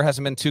Butler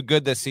hasn't been too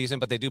good this season,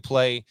 but they do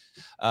play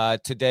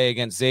today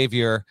against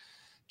Xavier.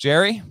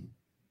 Jerry,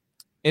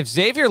 if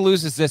Xavier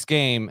loses this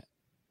game,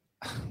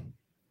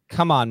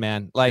 come on,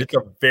 man! It's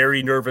a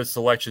very nervous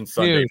selection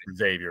Sunday for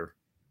Xavier.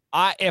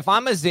 If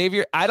I'm a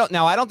Xavier, I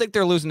don't think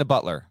they're losing to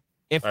Butler.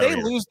 If they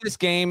lose this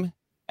game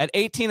at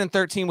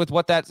 18-13 with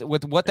what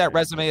that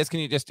resume is, can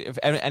you just, if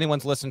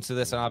anyone's listening to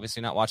this and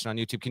obviously not watching on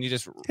YouTube, can you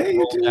just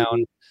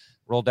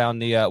roll down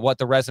the what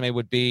the resume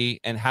would be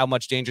and how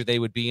much danger they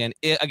would be in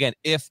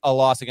if a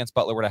loss against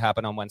Butler were to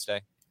happen on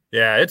Wednesday?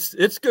 Yeah,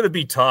 it's going to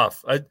be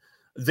tough.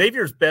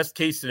 Xavier's best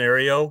case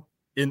scenario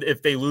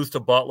if they lose to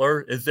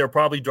Butler is they're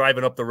probably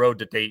driving up the road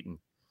to Dayton.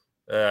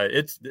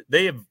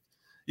 The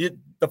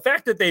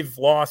fact that they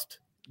lost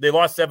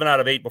 7 out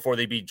of 8 before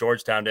they beat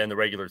Georgetown to end the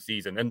regular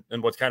season.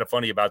 And what's kind of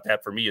funny about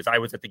that for me is I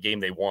was at the game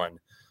they won.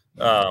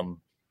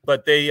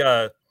 But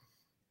they've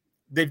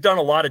done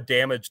a lot of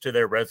damage to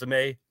their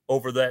resume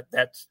over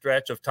that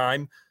stretch of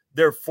time.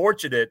 They're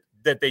fortunate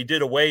that they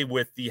did away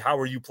with the how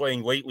are you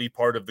playing lately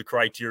part of the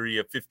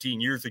criteria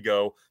 15 years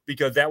ago,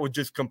 because that would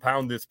just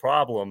compound this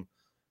problem.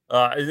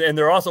 And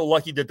they're also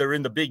lucky that they're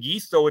in the Big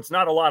East, so it's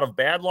not a lot of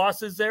bad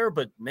losses there.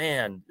 But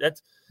man,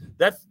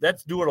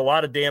 that's doing a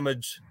lot of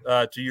damage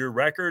to your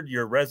record,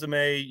 your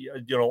resume.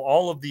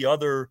 All of the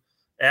other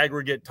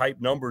aggregate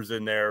type numbers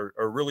in there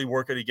are really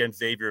working against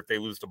Xavier if they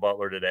lose to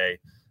Butler today.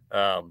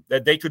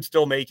 That they could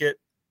still make it,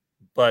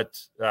 but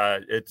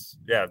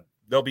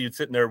they'll be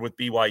sitting there with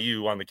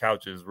BYU on the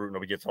couches rooting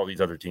up against all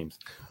these other teams.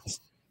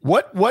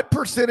 What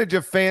percentage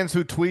of fans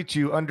who tweet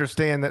you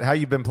understand that how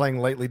you've been playing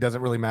lately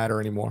doesn't really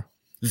matter anymore?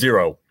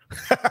 0.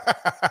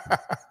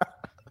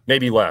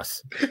 Maybe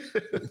less.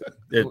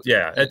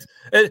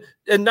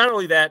 And not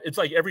only that, it's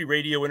like every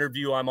radio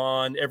interview I'm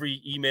on,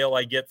 every email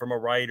I get from a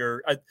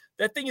writer,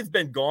 that thing has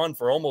been gone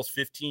for almost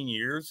 15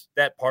 years,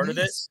 that part of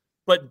it,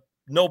 but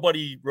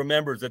nobody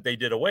remembers that they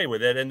did away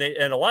with it.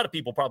 And a lot of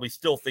people probably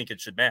still think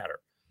it should matter.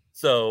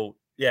 So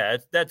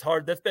that's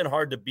hard. That's been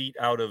hard to beat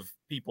out of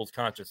people's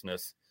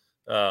consciousness,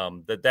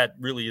 that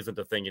really isn't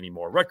a thing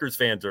anymore. Rutgers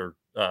fans are,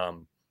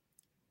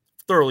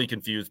 thoroughly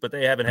confused, but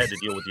they haven't had to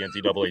deal with the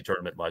NCAA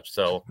tournament much,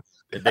 so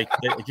they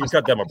you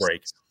cut them a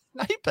break.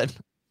 Sniping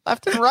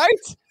left and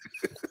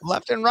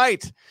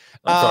right.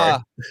 I'm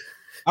sorry.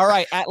 All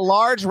right. At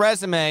large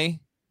resume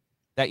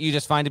that you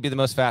just find to be the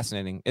most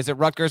fascinating. Is it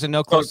Rutgers and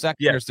no close second?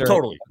 Yeah,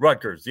 totally.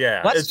 Rutgers.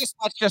 Yeah. Let's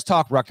just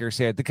talk Rutgers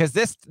here because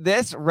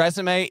this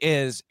resume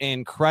is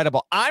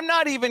incredible. I'm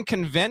not even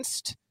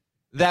convinced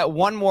that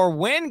one more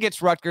win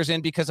gets Rutgers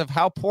in because of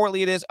how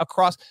poorly it is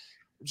across.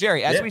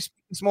 Jerry, as we speak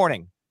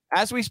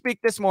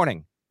this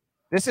morning,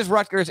 this is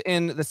Rutgers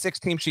in the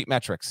 6-team sheet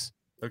metrics.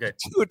 Okay.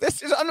 Dude,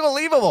 this is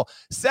unbelievable.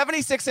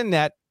 76 in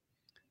net,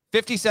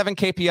 57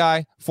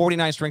 KPI,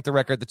 49 strength of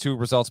record, the two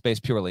results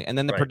based purely. And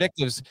then the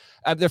predictives,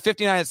 they're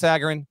 59 at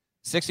Sagarin,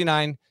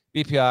 69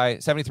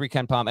 BPI, 73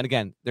 Ken Palm, and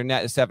again, their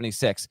net is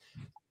 76.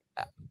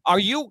 Are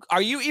you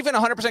even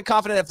 100%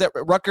 confident if that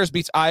Rutgers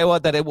beats Iowa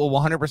that it will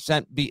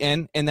 100% be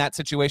in that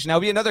situation? That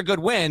would be another good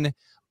win,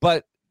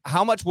 but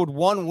how much would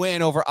one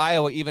win over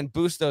Iowa even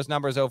boost those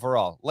numbers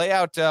overall? Lay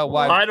out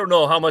why. I don't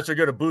know how much they're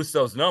going to boost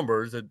those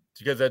numbers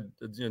because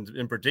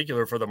in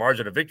particular for the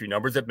margin of victory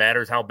numbers, it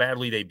matters how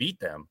badly they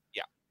beat them.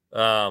 Yeah.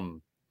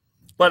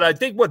 But I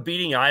think what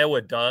beating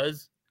Iowa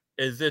does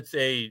is it's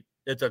a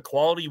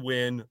quality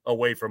win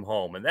away from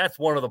home. And that's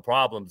one of the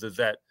problems is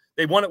that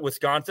they won at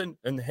Wisconsin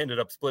and ended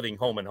up splitting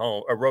home and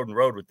home or road and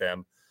road with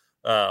them.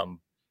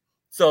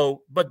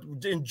 But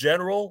in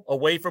general,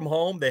 away from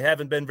home, they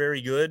haven't been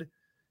very good.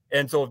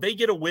 And so if they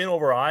get a win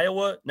over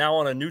Iowa now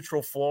on a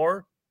neutral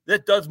floor,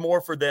 that does more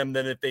for them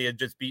than if they had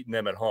just beaten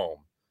them at home.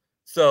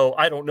 So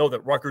I don't know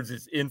that Rutgers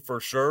is in for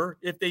sure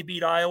if they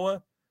beat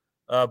Iowa.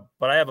 But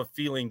I have a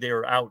feeling they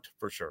are out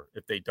for sure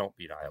if they don't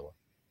beat Iowa.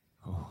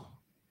 Oh,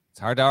 it's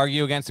hard to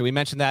argue against it. We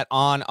mentioned that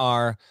on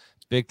our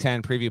Big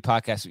Ten preview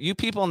podcast. You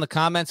people in the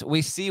comments,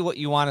 we see what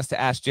you want us to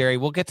ask Jerry.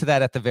 We'll get to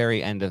that at the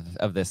very end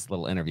of this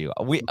little interview.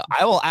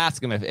 I will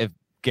ask him if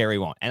Gary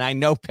won't. And I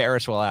know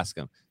Parrish will ask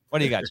him. What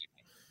do you got,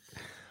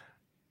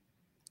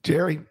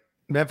 Jerry,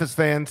 Memphis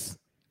fans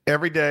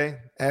every day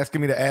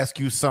asking me to ask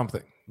you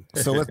something.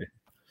 So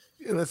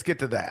let's get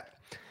to that.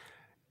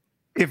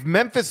 If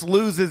Memphis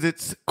loses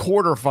its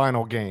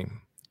quarterfinal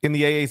game in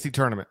the AAC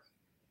tournament,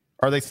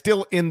 are they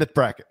still in the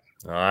bracket?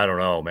 I don't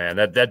know, man.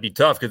 That'd be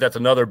tough because that's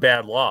another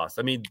bad loss.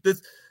 I mean,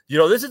 this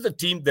is a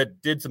team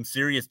that did some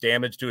serious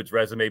damage to its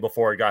resume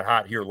before it got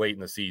hot here late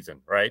in the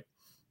season, right?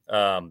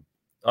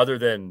 Other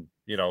than,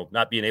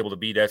 not being able to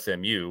beat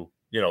SMU,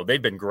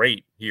 they've been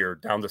great here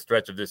down the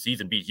stretch of this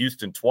season, beat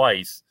Houston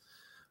twice.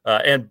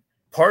 And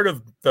part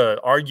of the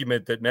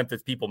argument that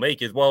Memphis people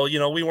make is, well,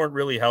 we weren't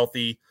really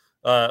healthy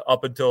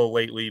up until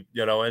lately,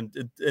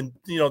 and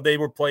they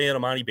were playing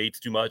Amani Bates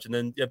too much. And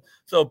then,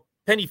 so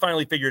Penny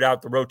finally figured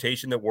out the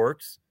rotation that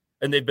works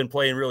and they've been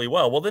playing really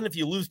well. Well, then if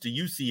you lose to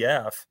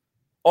UCF,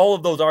 all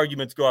of those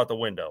arguments go out the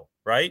window,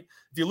 right?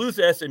 If you lose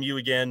to SMU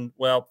again,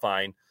 well,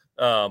 fine.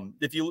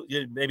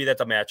 Maybe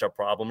that's a matchup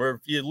problem, or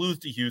if you lose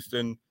to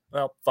Houston,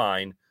 well,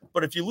 fine.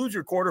 But if you lose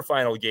your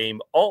quarterfinal game,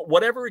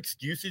 whatever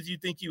excuses you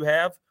think you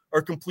have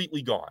are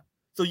completely gone.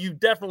 So you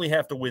definitely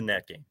have to win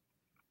that game.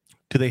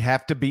 Do they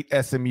have to beat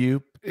SMU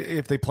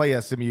if they play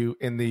SMU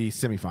in the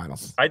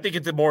semifinals? I think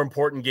it's a more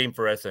important game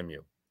for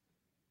SMU.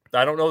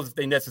 I don't know if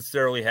they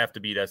necessarily have to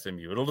beat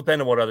SMU. It'll depend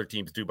on what other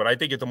teams do, but I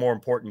think it's a more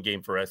important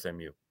game for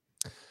SMU.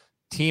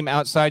 Team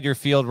outside your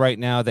field right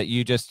now that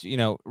you just,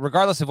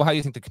 regardless of how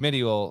you think the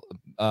committee will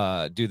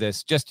do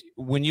this, just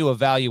when you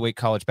evaluate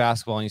college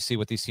basketball and you see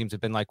what these teams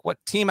have been like, what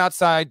team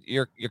outside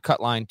your cut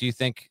line do you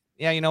think,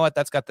 yeah, you know what,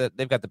 they've got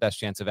the best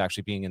chance of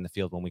actually being in the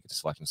field when we get to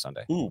Selection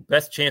Sunday? Ooh,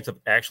 best chance of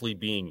actually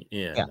being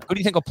in. Yeah. Who do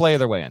you think will play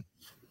their way in?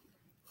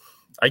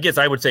 I guess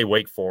I would say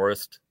Wake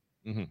Forest.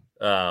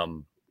 Mm-hmm.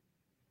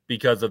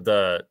 Because of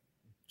the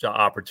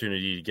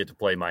opportunity to get to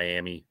play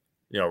Miami,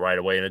 right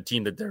away, and a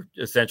team that they're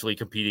essentially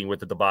competing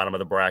with at the bottom of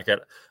the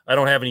bracket. I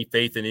don't have any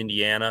faith in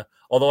Indiana,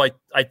 although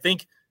I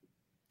think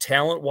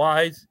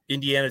talent-wise,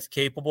 Indiana's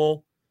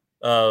capable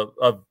of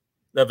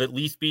at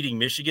least beating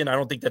Michigan. I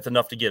don't think that's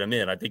enough to get them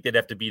in. I think they'd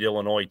have to beat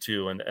Illinois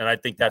too, and I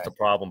think that's a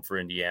problem for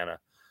Indiana.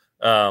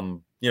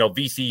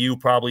 VCU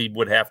probably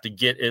would have to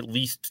get at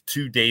least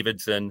to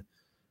Davidson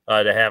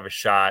to have a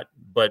shot,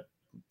 but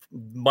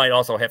might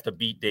also have to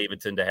beat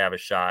Davidson to have a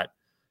shot.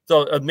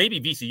 So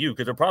maybe VCU,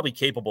 because they're probably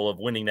capable of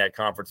winning that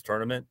conference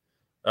tournament.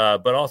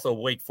 But also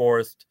Wake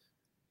Forest.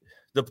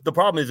 The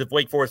problem is if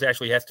Wake Forest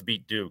actually has to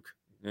beat Duke.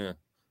 Yeah.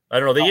 I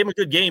don't know. They gave him a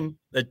good game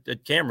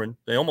at Cameron.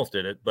 They almost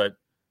did it, but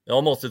it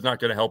almost is not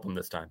going to help them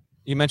this time.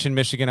 You mentioned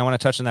Michigan. I want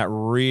to touch on that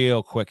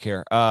real quick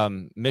here.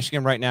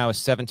 Michigan right now is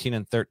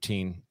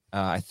 17-13.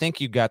 I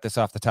think you got this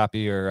off the top of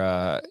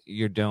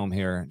your dome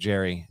here,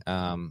 Jerry.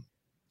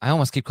 I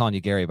almost keep calling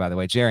you Gary, by the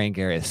way. Jerry and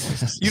Gary.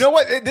 You know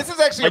what? This is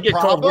actually I get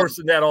called worse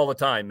than that all the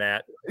time,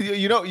 Matt.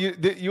 You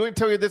would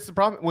tell you this is the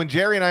problem. When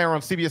Jerry and I are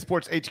on CBS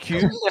Sports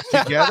HQ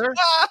together,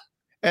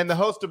 and the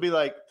host will be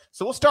like,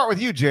 so we'll start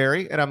with you,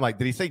 Jerry. And I'm like,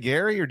 did he say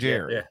Gary or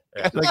Jerry?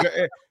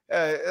 Yeah.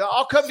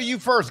 I'll come to you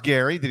first,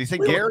 Gary. Did he say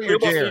Gary or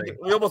Jerry?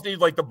 We almost need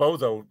like the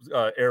bozo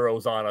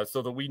arrows on us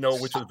so that we know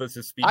which of us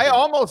is speaking. I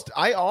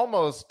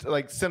almost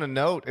like sent a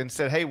note and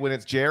said, hey, when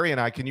it's Jerry and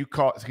I, can you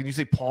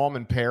say Palm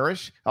and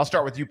Parrish? I'll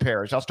start with you,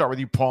 Parrish. I'll start with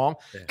you, Palm,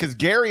 because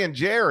Gary and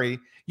Jerry,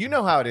 you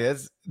know how it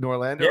is,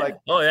 Norlander.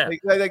 Yeah.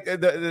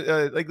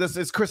 Like this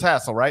is Chris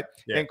Hassel, right?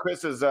 Yeah. And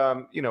Chris is,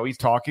 he's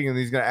talking and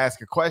he's going to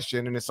ask a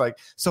question, and it's like,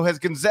 so has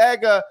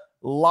Gonzaga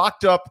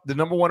locked up the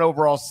number 1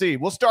 overall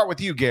seed? We'll start with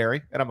you,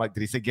 Gary. And I'm like,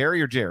 did he say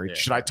Gary or Jerry? Yeah.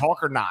 Should I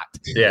talk or not?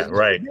 Yeah,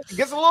 right. It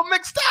gets a little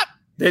mixed up.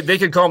 They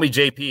can call me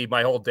JP.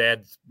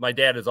 My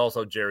dad is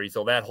also Jerry,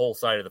 so that whole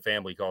side of the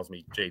family calls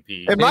me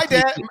JP. And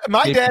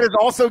my dad is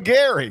also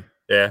Gary.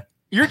 Yeah.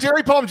 You're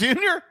Jerry Palm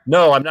Jr.?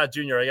 No, I'm not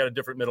Junior. I got a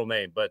different middle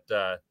name, but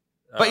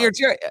you're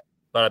Jerry.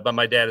 But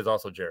my dad is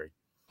also Jerry.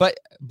 But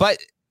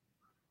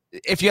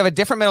if you have a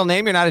different middle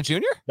name, you're not a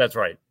junior? That's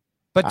right.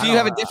 But do you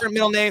have a different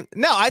middle name?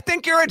 No, I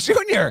think you're a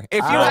junior. If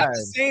you have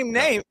the same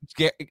name,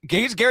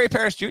 he's Gary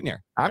Parrish Jr.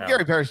 I'm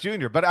Gary Parrish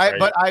Jr. But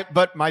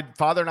my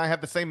father and I have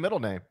the same middle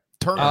name,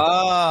 Turner.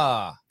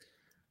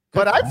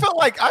 But I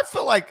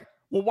feel like,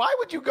 well, why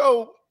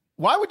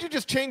would you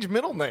just change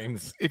middle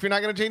names if you're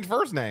not going to change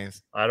first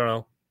names? I don't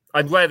know.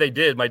 I'm glad they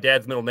did. My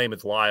dad's middle name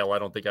is Lyle. I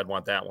don't think I'd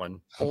want that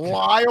one.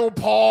 Lyle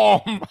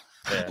Palm.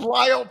 Yeah.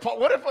 Lyle Palm.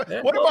 What if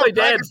my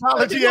dad's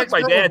Lyle 80.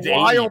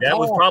 That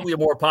was probably a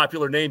more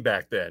popular name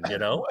back then, you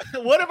know?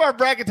 What if our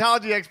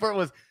bracketology expert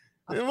was,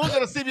 we'll go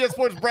to CBS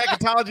Sports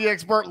bracketology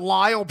expert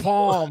Lyle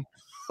Palm.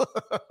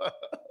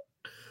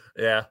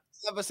 Yeah.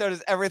 This episode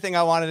is everything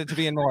I wanted it to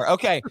be and more.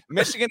 Okay.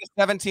 Michigan is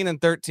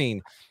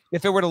 17-13.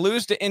 If it were to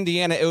lose to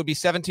Indiana, it would be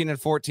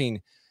 17-14.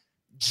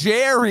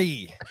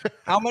 Jerry,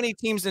 how many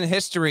teams in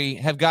history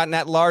have gotten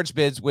at large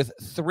bids with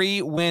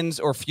 3 wins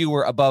or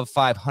fewer above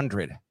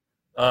 500?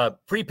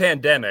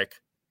 Pre-pandemic,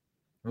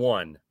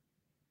 one.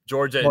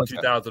 Georgia in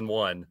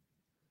 2001,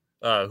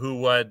 who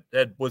was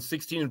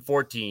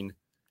 16-14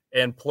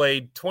 and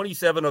played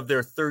 27 of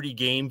their 30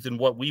 games in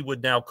what we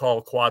would now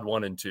call quad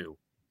 1 and 2.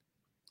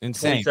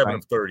 Insane. 27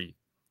 of 30.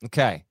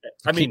 Okay.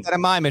 So keep that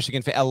in mind,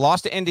 Michigan. A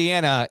loss to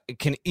Indiana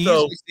can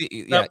easily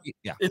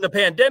In the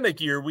pandemic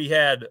year, we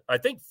had, I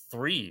think,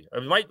 3. I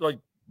might like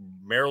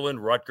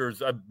Maryland,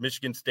 Rutgers,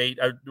 Michigan State.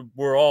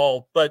 We're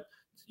all, but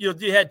you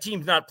had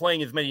teams not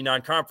playing as many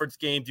non-conference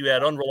games. You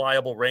had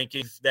unreliable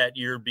rankings that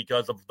year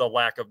because of the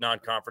lack of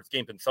non-conference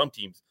games, and some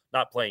teams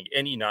not playing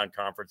any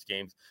non-conference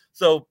games.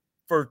 So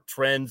for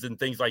trends and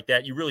things like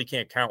that, you really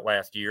can't count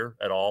last year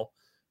at all.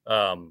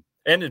 And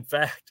in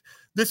fact,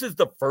 this is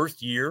the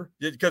first year,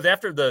 because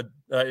after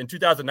in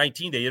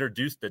 2019, they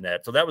introduced the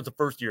net. So that was the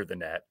first year of the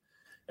net.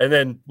 And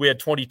then we had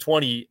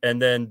 2020,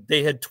 and then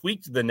they had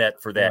tweaked the net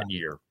for that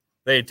year.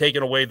 They had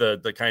taken away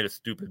the kind of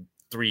stupid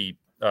 3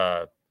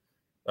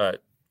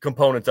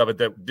 components of it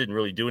that didn't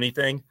really do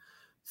anything.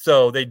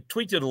 So they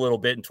tweaked it a little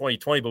bit in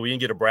 2020, but we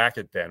didn't get a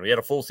bracket then. We had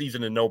a full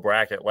season and no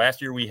bracket.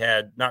 Last year we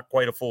had not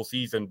quite a full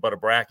season, but a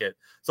bracket.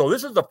 So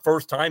this is the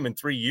first time in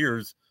 3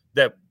 years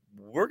that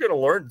we're going to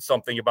learn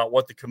something about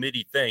what the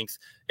committee thinks.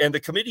 And the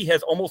committee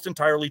has almost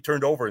entirely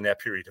turned over in that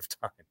period of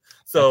time.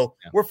 So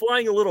we're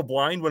flying a little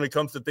blind when it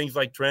comes to things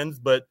like trends.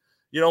 But,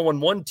 when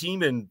one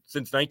team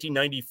since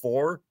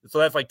 1994, so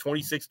that's like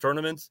 26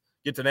 tournaments,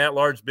 gets an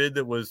at-large bid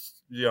that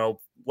was,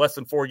 less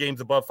than 4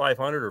 games above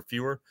 500 or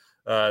fewer,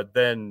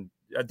 then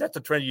that's a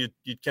trend you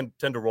can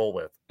tend to roll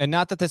with. And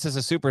not that this is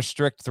a super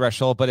strict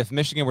threshold, but if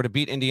Michigan were to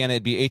beat Indiana,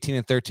 it'd be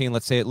 18-13.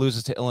 Let's say it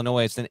loses to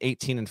Illinois, it's then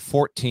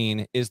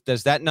 18-14.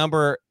 Does that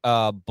number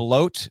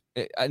bloat?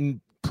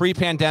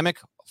 Pre-pandemic,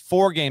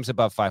 4 games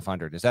above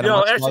 500. Is that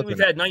actually we've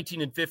had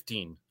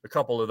 19-15, a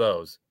couple of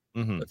those.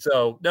 Mm-hmm.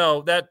 So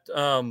no, that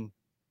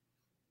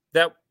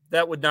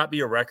would not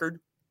be a record,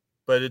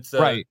 but it's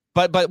right.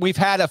 But we've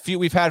had a few.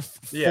 We've had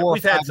 4.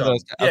 We've had some.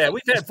 Those. Yeah,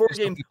 we've had 4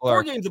 games.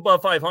 4 games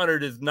above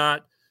 500 is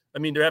not. I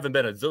mean, there haven't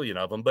been a zillion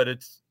of them, but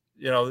it's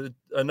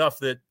enough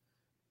that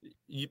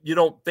you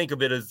don't think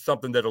of it as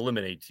something that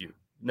eliminates you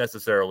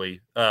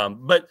necessarily.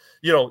 But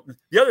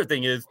the other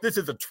thing is this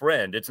is a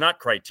trend. It's not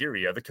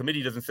criteria. The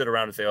committee doesn't sit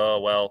around and say,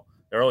 "Oh well,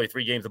 there are only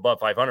 3 games above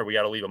 500. We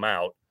got to leave them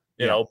out."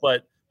 You know,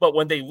 but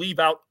when they leave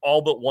out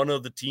all but one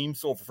of the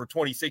teams for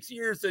 26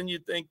 years, then you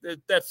think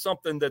that that's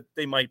something that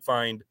they might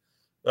find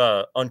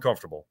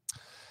uncomfortable.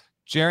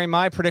 Jerry,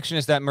 my prediction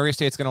is that Murray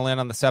State's going to land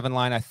on the 7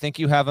 line. I think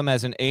you have them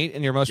as an 8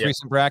 in your most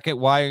recent bracket.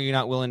 Why are you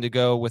not willing to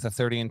go with a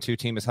 30-2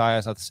 team as high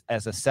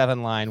as a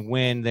 7 line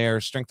when their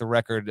strength of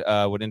record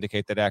would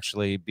indicate that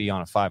actually be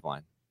on a 5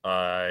 line?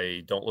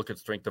 I don't look at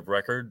strength of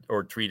record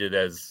or treat it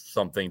as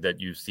something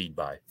that you seed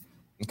by.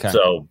 Okay.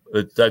 So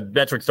the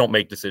metrics don't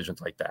make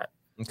decisions like that.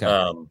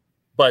 Okay.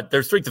 But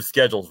their strength of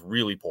schedule is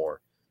really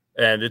poor,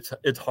 and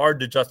it's hard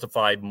to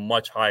justify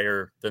much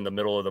higher than the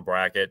middle of the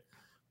bracket.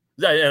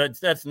 And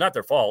that's not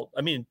their fault.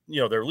 I mean,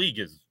 their league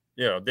is,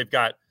 they've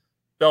got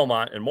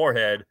Belmont and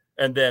Moorhead,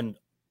 and then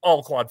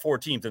all quad 4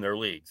 teams in their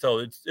league. So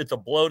it's a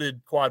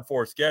bloated quad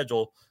 4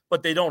 schedule,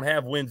 but they don't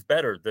have wins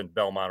better than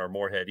Belmont or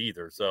Moorhead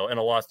either. So, and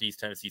a loss to East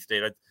Tennessee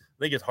State. I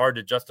think it's hard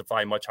to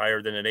justify much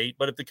higher than an 8.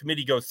 But if the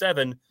committee goes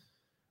 7,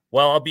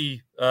 I'll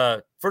be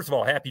first of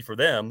all happy for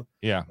them.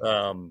 Yeah.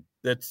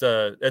 That's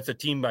a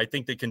team I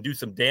think that can do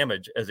some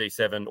damage as a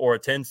 7 or a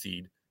 10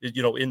 seed,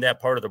 in that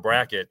part of the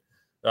bracket.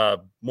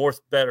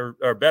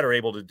 Better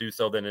able to do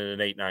so than in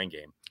an 8-9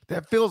 game.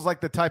 That feels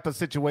like the type of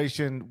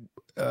situation,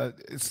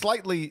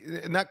 slightly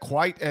not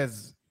quite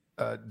as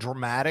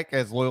dramatic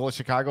as Loyola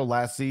Chicago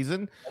last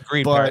season.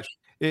 Agreed, but Parrish.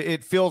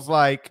 it feels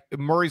like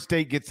Murray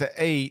State gets an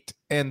 8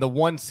 and the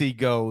 1 seed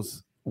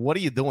goes, what are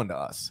you doing to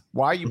us?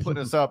 Why are you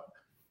putting us up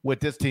with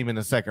this team in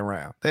the second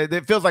round?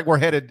 It feels like we're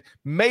headed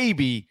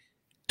maybe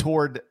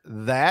toward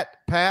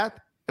that path,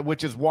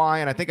 which is why,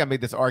 and I think I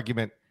made this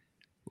argument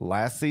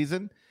last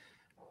season,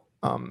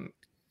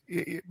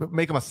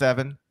 make them a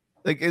 7.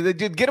 Like,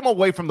 get them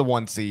away from the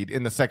 1 seed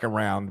in the second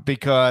round,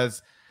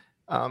 because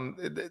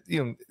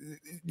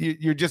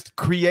you're just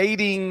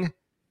creating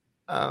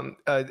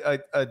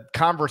a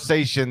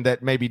conversation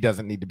that maybe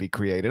doesn't need to be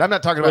created. I'm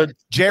not talking about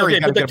Jerry.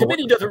 Okay, but the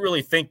committee doesn't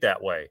really think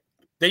that way.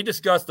 They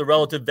discuss the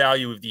relative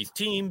value of these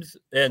teams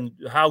and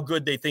how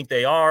good they think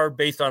they are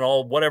based on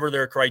whatever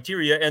their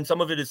criteria, and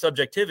some of it is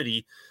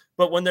subjectivity.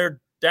 But when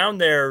they're down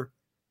there,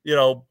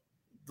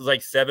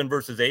 like 7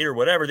 versus 8 or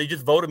whatever, they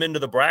just vote them into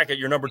the bracket.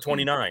 You're number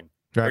 29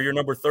 or you're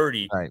number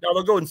 30. Right. Now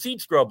they'll go and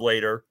seed scrub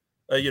later,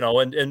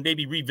 and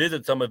maybe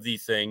revisit some of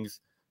these things.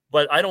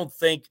 But I don't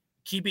think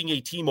keeping a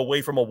team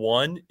away from a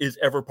 1 is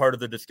ever part of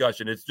the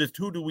discussion. It's just,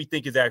 who do we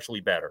think is actually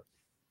better?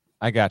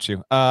 I got you.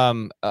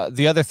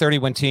 The other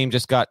 30-win team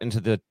just got into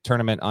the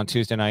tournament on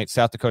Tuesday night.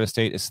 South Dakota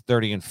State is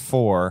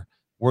 30-4.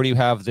 Where do you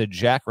have the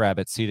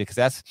Jackrabbits seated? Because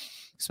that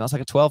smells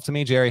like a 12 to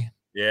me, Jerry.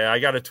 Yeah, I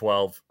got a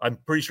 12. I'm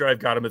pretty sure I've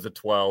got them as a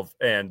 12,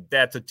 and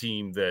that's a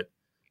team that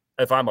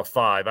if I'm a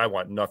 5, I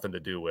want nothing to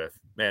do with.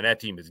 Man, that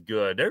team is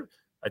good.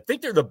 I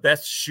think they're the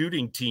best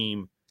shooting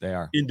team. They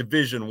are in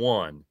Division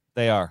I.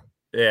 They are.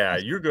 Yeah,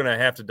 you're going to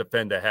have to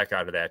defend the heck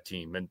out of that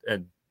team,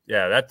 and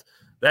yeah,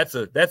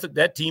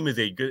 that team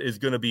is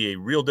going to be a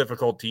real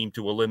difficult team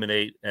to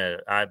eliminate.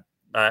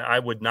 I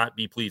would not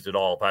be pleased at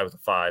all if I was a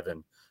 5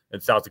 and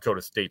South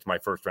Dakota State's my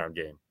first round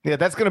game. Yeah,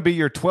 that's going to be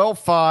your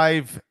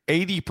 12-5.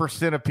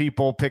 80% of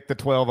people pick the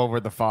 12 over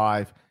the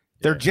 5.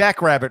 They're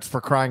Jackrabbits, for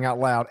crying out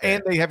loud,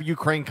 and they have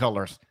Ukraine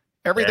colors.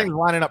 Everything's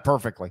lining up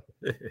perfectly.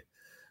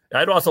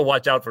 I'd also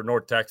watch out for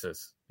North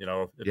Texas.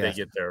 If they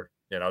get there,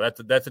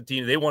 that's a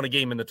team. They won a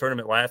game in the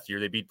tournament last year.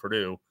 They beat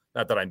Purdue.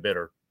 Not that I'm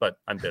bitter, but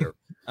I'm bitter.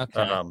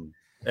 Okay.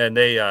 And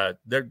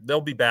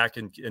they'll be back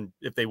and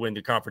if they win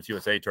the Conference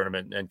USA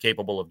tournament and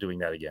capable of doing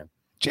that again.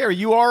 Jerry,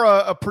 you are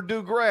a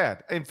Purdue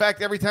grad. In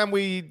fact, every time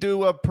we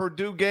do a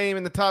Purdue game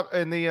in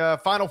the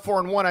Final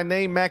 4 and 1, I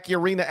name Mackey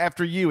Arena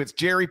after you. It's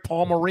Jerry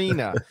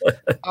Palmerina.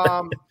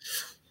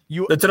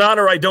 It's an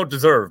honor I don't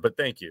deserve, but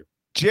thank you.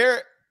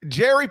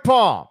 Jerry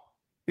Palm,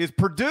 is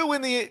Purdue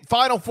in the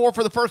Final 4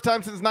 for the first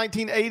time since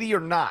 1980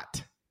 or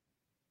not?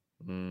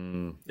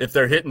 If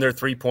they're hitting their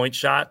 3-point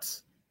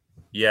shots,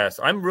 yes.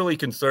 I'm really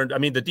concerned. I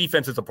mean, the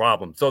defense is a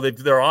problem. So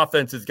their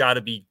offense has got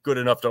to be good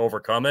enough to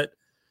overcome it.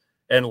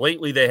 And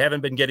lately, they haven't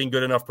been getting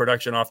good enough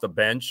production off the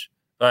bench.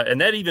 And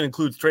that even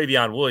includes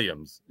Travion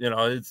Williams,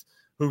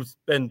 who's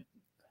been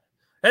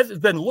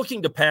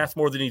looking to pass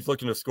more than he's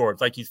looking to score.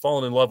 It's like he's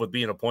fallen in love with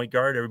being a point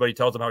guard. Everybody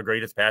tells him how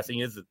great his passing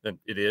is, and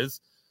it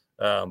is.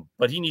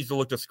 But he needs to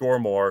look to score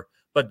more.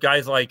 But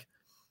guys like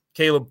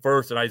Caleb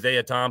First and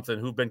Isaiah Thompson,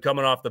 who've been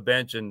coming off the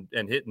bench and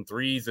hitting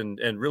threes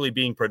and really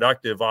being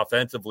productive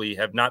offensively,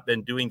 have not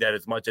been doing that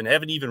as much and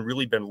haven't even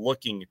really been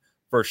looking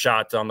for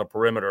shots on the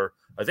perimeter.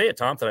 Isaiah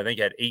Thompson, I think,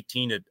 had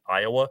 18 at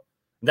Iowa.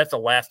 And that's the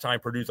last time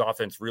Purdue's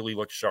offense really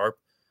looked sharp.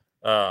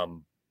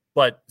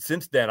 But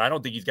since then, I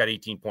don't think he's got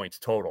 18 points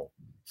total.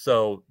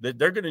 So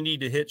they're going to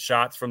need to hit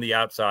shots from the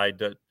outside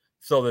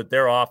so that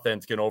their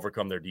offense can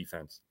overcome their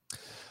defense.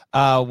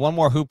 One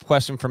more hoop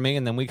question for me,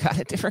 and then we got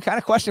a different kind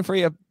of question for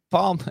you,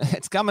 Paul.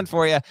 It's coming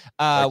for you.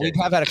 Okay. We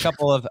have had a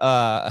couple of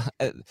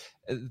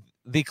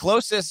the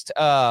closest.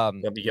 Let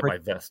me get my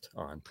vest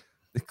on.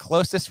 The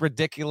closest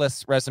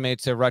ridiculous resume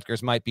to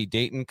Rutgers might be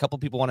Dayton. A couple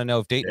people want to know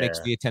if Dayton makes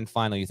the A10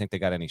 final. You think they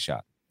got any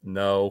shot?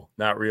 No,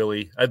 not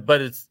really.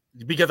 But it's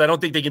because I don't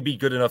think they can beat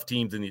good enough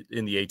teams in the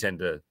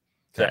A10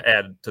 to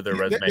add to their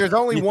resume. There's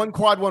only one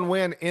quad 1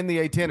 win in the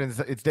A10, and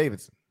it's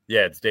Davidson.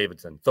 Yeah, it's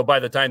Davidson. So by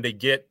the time they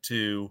get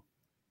to,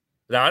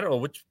 now I don't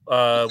know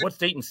what's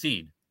Dayton's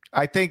seed.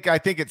 I think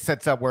it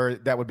sets up where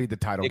that would be the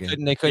title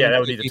game. They couldn't. Yeah, that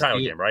would be the title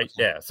game, right?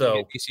 Yeah.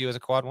 So PCU as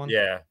a quad 1.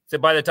 Yeah. So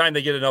by the time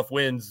they get enough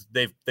wins,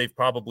 they've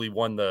probably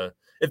won the.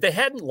 If they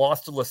hadn't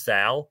lost to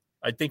LaSalle,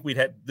 I think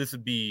this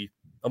would be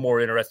a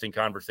more interesting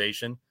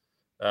conversation.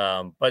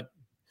 But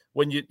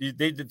when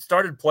they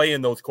started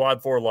playing those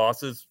quad 4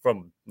 losses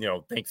from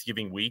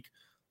Thanksgiving week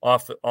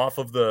off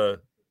of the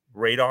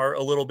radar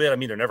a little bit. I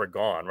mean, they're never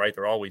gone, right?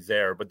 They're always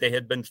there, but they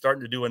had been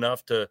starting to do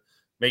enough to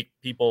make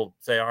people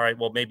say, all right,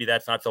 well, maybe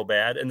that's not so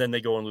bad. And then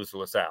they go and lose to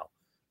LaSalle.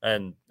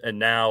 And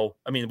now,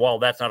 I mean, while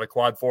that's not a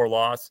quad 4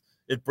 loss,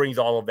 it brings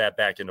all of that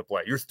back into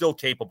play. You're still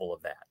capable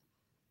of that.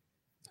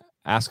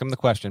 Ask him the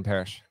question,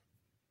 Parrish.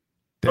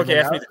 Okay,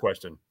 ask me the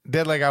question.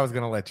 Dead like I was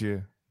going to let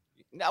you.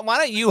 Now, why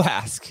don't you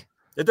ask?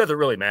 It doesn't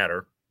really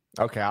matter.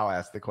 Okay, I'll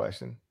ask the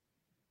question.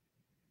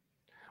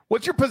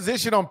 What's your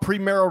position on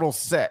premarital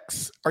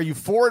sex? Are you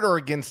for it or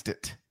against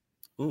it?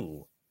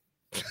 Ooh.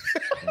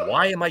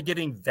 Why am I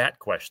getting that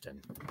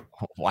question?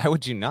 Why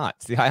would you not?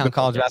 It's the High on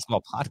College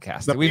Basketball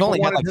podcast. We've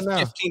only had like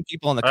 15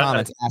 people in the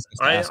comments ask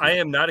us. I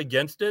am not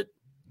against it.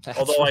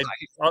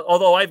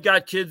 Although I've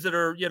got kids that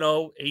are,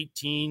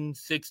 18,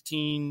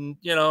 16,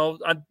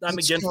 I'm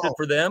against it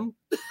for them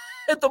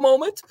at the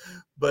moment.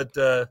 But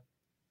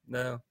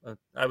no,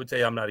 I would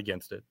say I'm not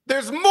against it.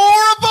 There's more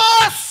of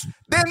us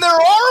than there are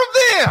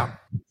of them.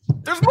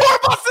 There's more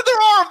of us than there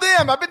are of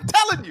them. I've been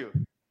telling you.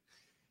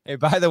 Hey,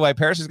 by the way,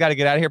 Parrish has got to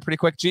get out of here pretty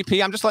quick.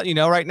 GP, I'm just letting you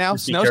know right now,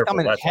 snow's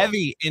coming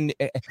heavy in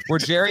where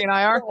Jerry and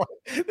I are.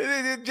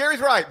 Jerry's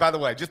right, by the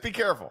way. Just be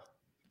careful.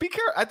 Be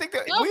careful. I think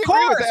that we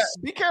agree with that.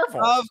 Be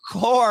careful. Of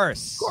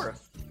course.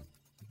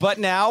 But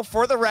now,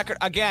 for the record,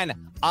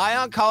 again, Eye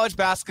on College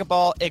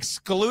Basketball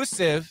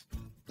exclusive.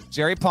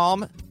 Jerry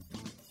Palm,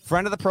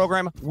 friend of the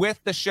program, with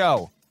the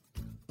show.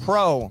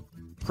 Pro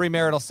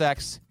premarital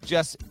sex.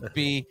 Just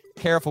be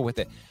careful with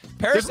it.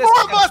 There's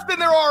more of us than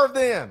there are of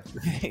them.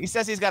 He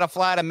says he's got to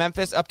fly out of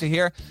Memphis up to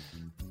here.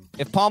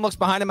 If Palm looks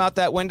behind him out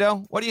that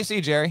window, what do you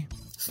see, Jerry?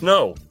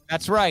 Snow.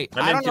 That's right.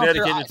 I'm in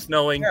Connecticut. It's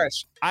snowing.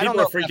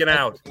 People are freaking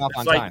out.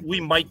 It's like we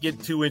might get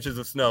 2 inches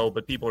of snow,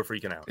 but people are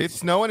freaking out. It's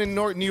snowing in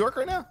New York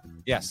right now?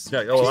 Yes.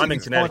 Yeah, I'm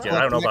in Connecticut.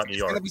 I don't know about New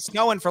York. It's going to be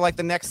snowing for like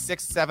the next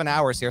 6-7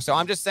 hours here. So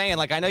I'm just saying,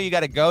 I know you got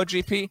to go,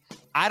 GP.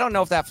 I don't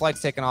know if that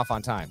flight's taking off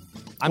on time.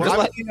 I'm just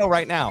letting you know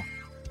right now.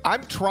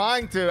 I'm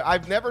trying to.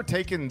 I've never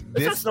taken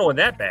this. It's not snowing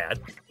that bad.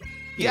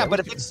 Yeah, but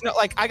if it's snow,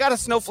 I got a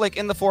snowflake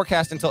in the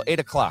forecast until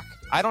 8 o'clock.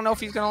 I don't know if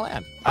he's going to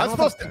land. I'm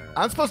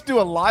supposed to do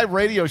a live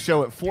radio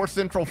show at 4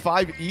 Central,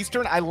 5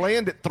 Eastern. I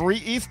land at 3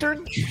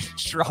 Eastern.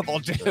 Trouble,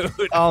 dude.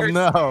 Oh,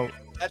 no.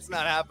 That's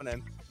not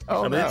happening.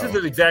 Oh, This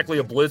isn't exactly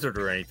a blizzard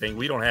or anything.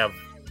 We don't have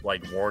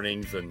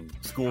warnings and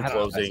school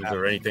closings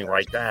or anything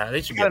like that.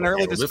 They should get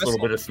this little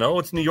bit of snow.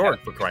 It's New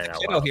York for crying out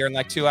loud. Here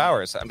in 2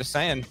 hours. I'm just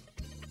saying.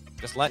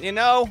 Just letting you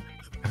know.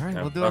 All right,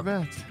 we'll do our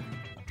best.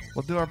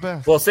 We'll do our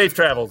best. Well, safe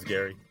travels,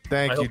 Gary.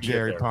 Thank you,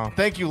 Jerry Palm.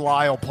 Thank you,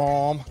 Lyle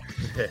Palm.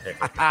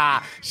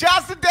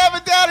 Shouts to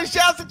Devin Downey.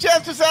 Shouts to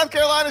Chester, South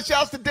Carolina.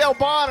 Shouts to Dale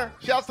Bonner.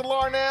 Shouts to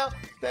Larnell.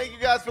 Thank you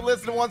guys for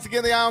listening once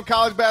again to the Eye on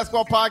College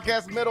Basketball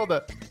Podcast, middle of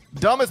the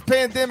dumbest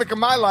pandemic of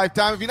my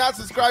lifetime. If you're not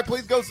subscribed,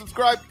 please go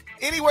subscribe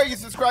anywhere you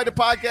subscribe to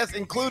podcasts,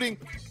 including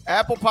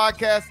Apple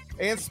Podcasts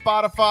and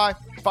Spotify.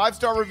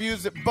 5-star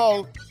reviews at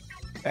both.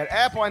 At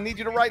Apple, I need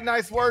you to write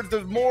nice words.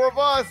 There's more of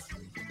us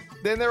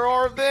than there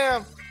are of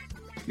them.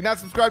 If you're not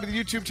subscribed to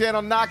the YouTube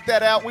channel, knock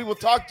that out. We will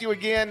talk to you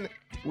again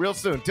real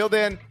soon. Till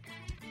then,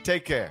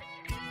 take care.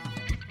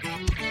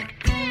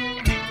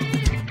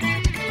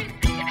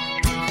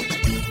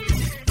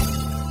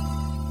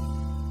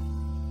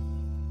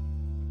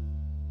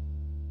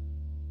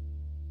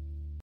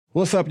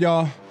 What's up,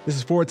 y'all? This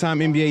is 4-time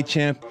NBA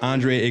champ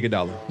Andre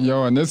Iguodala.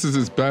 Yo, and this is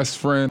his best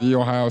friend, the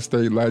Ohio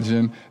State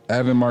legend,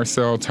 Evan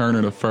Marcel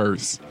Turner I.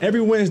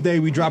 Every Wednesday,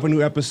 we drop a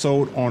new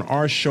episode on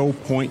our show,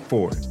 Point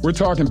Forward. We're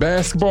talking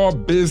basketball,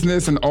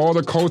 business, and all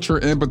the culture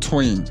in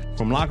between.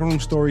 From locker room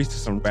stories to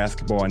some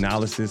basketball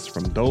analysis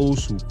from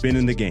those who've been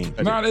in the game.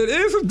 Nah, it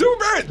is a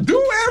dude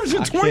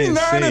averaging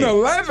 29 and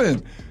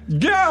 11.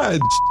 God,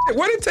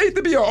 what it take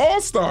to be an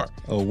all-star?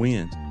 A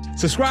win.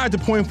 Subscribe to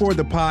Point Forward,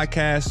 the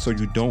podcast, so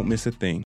you don't miss a thing.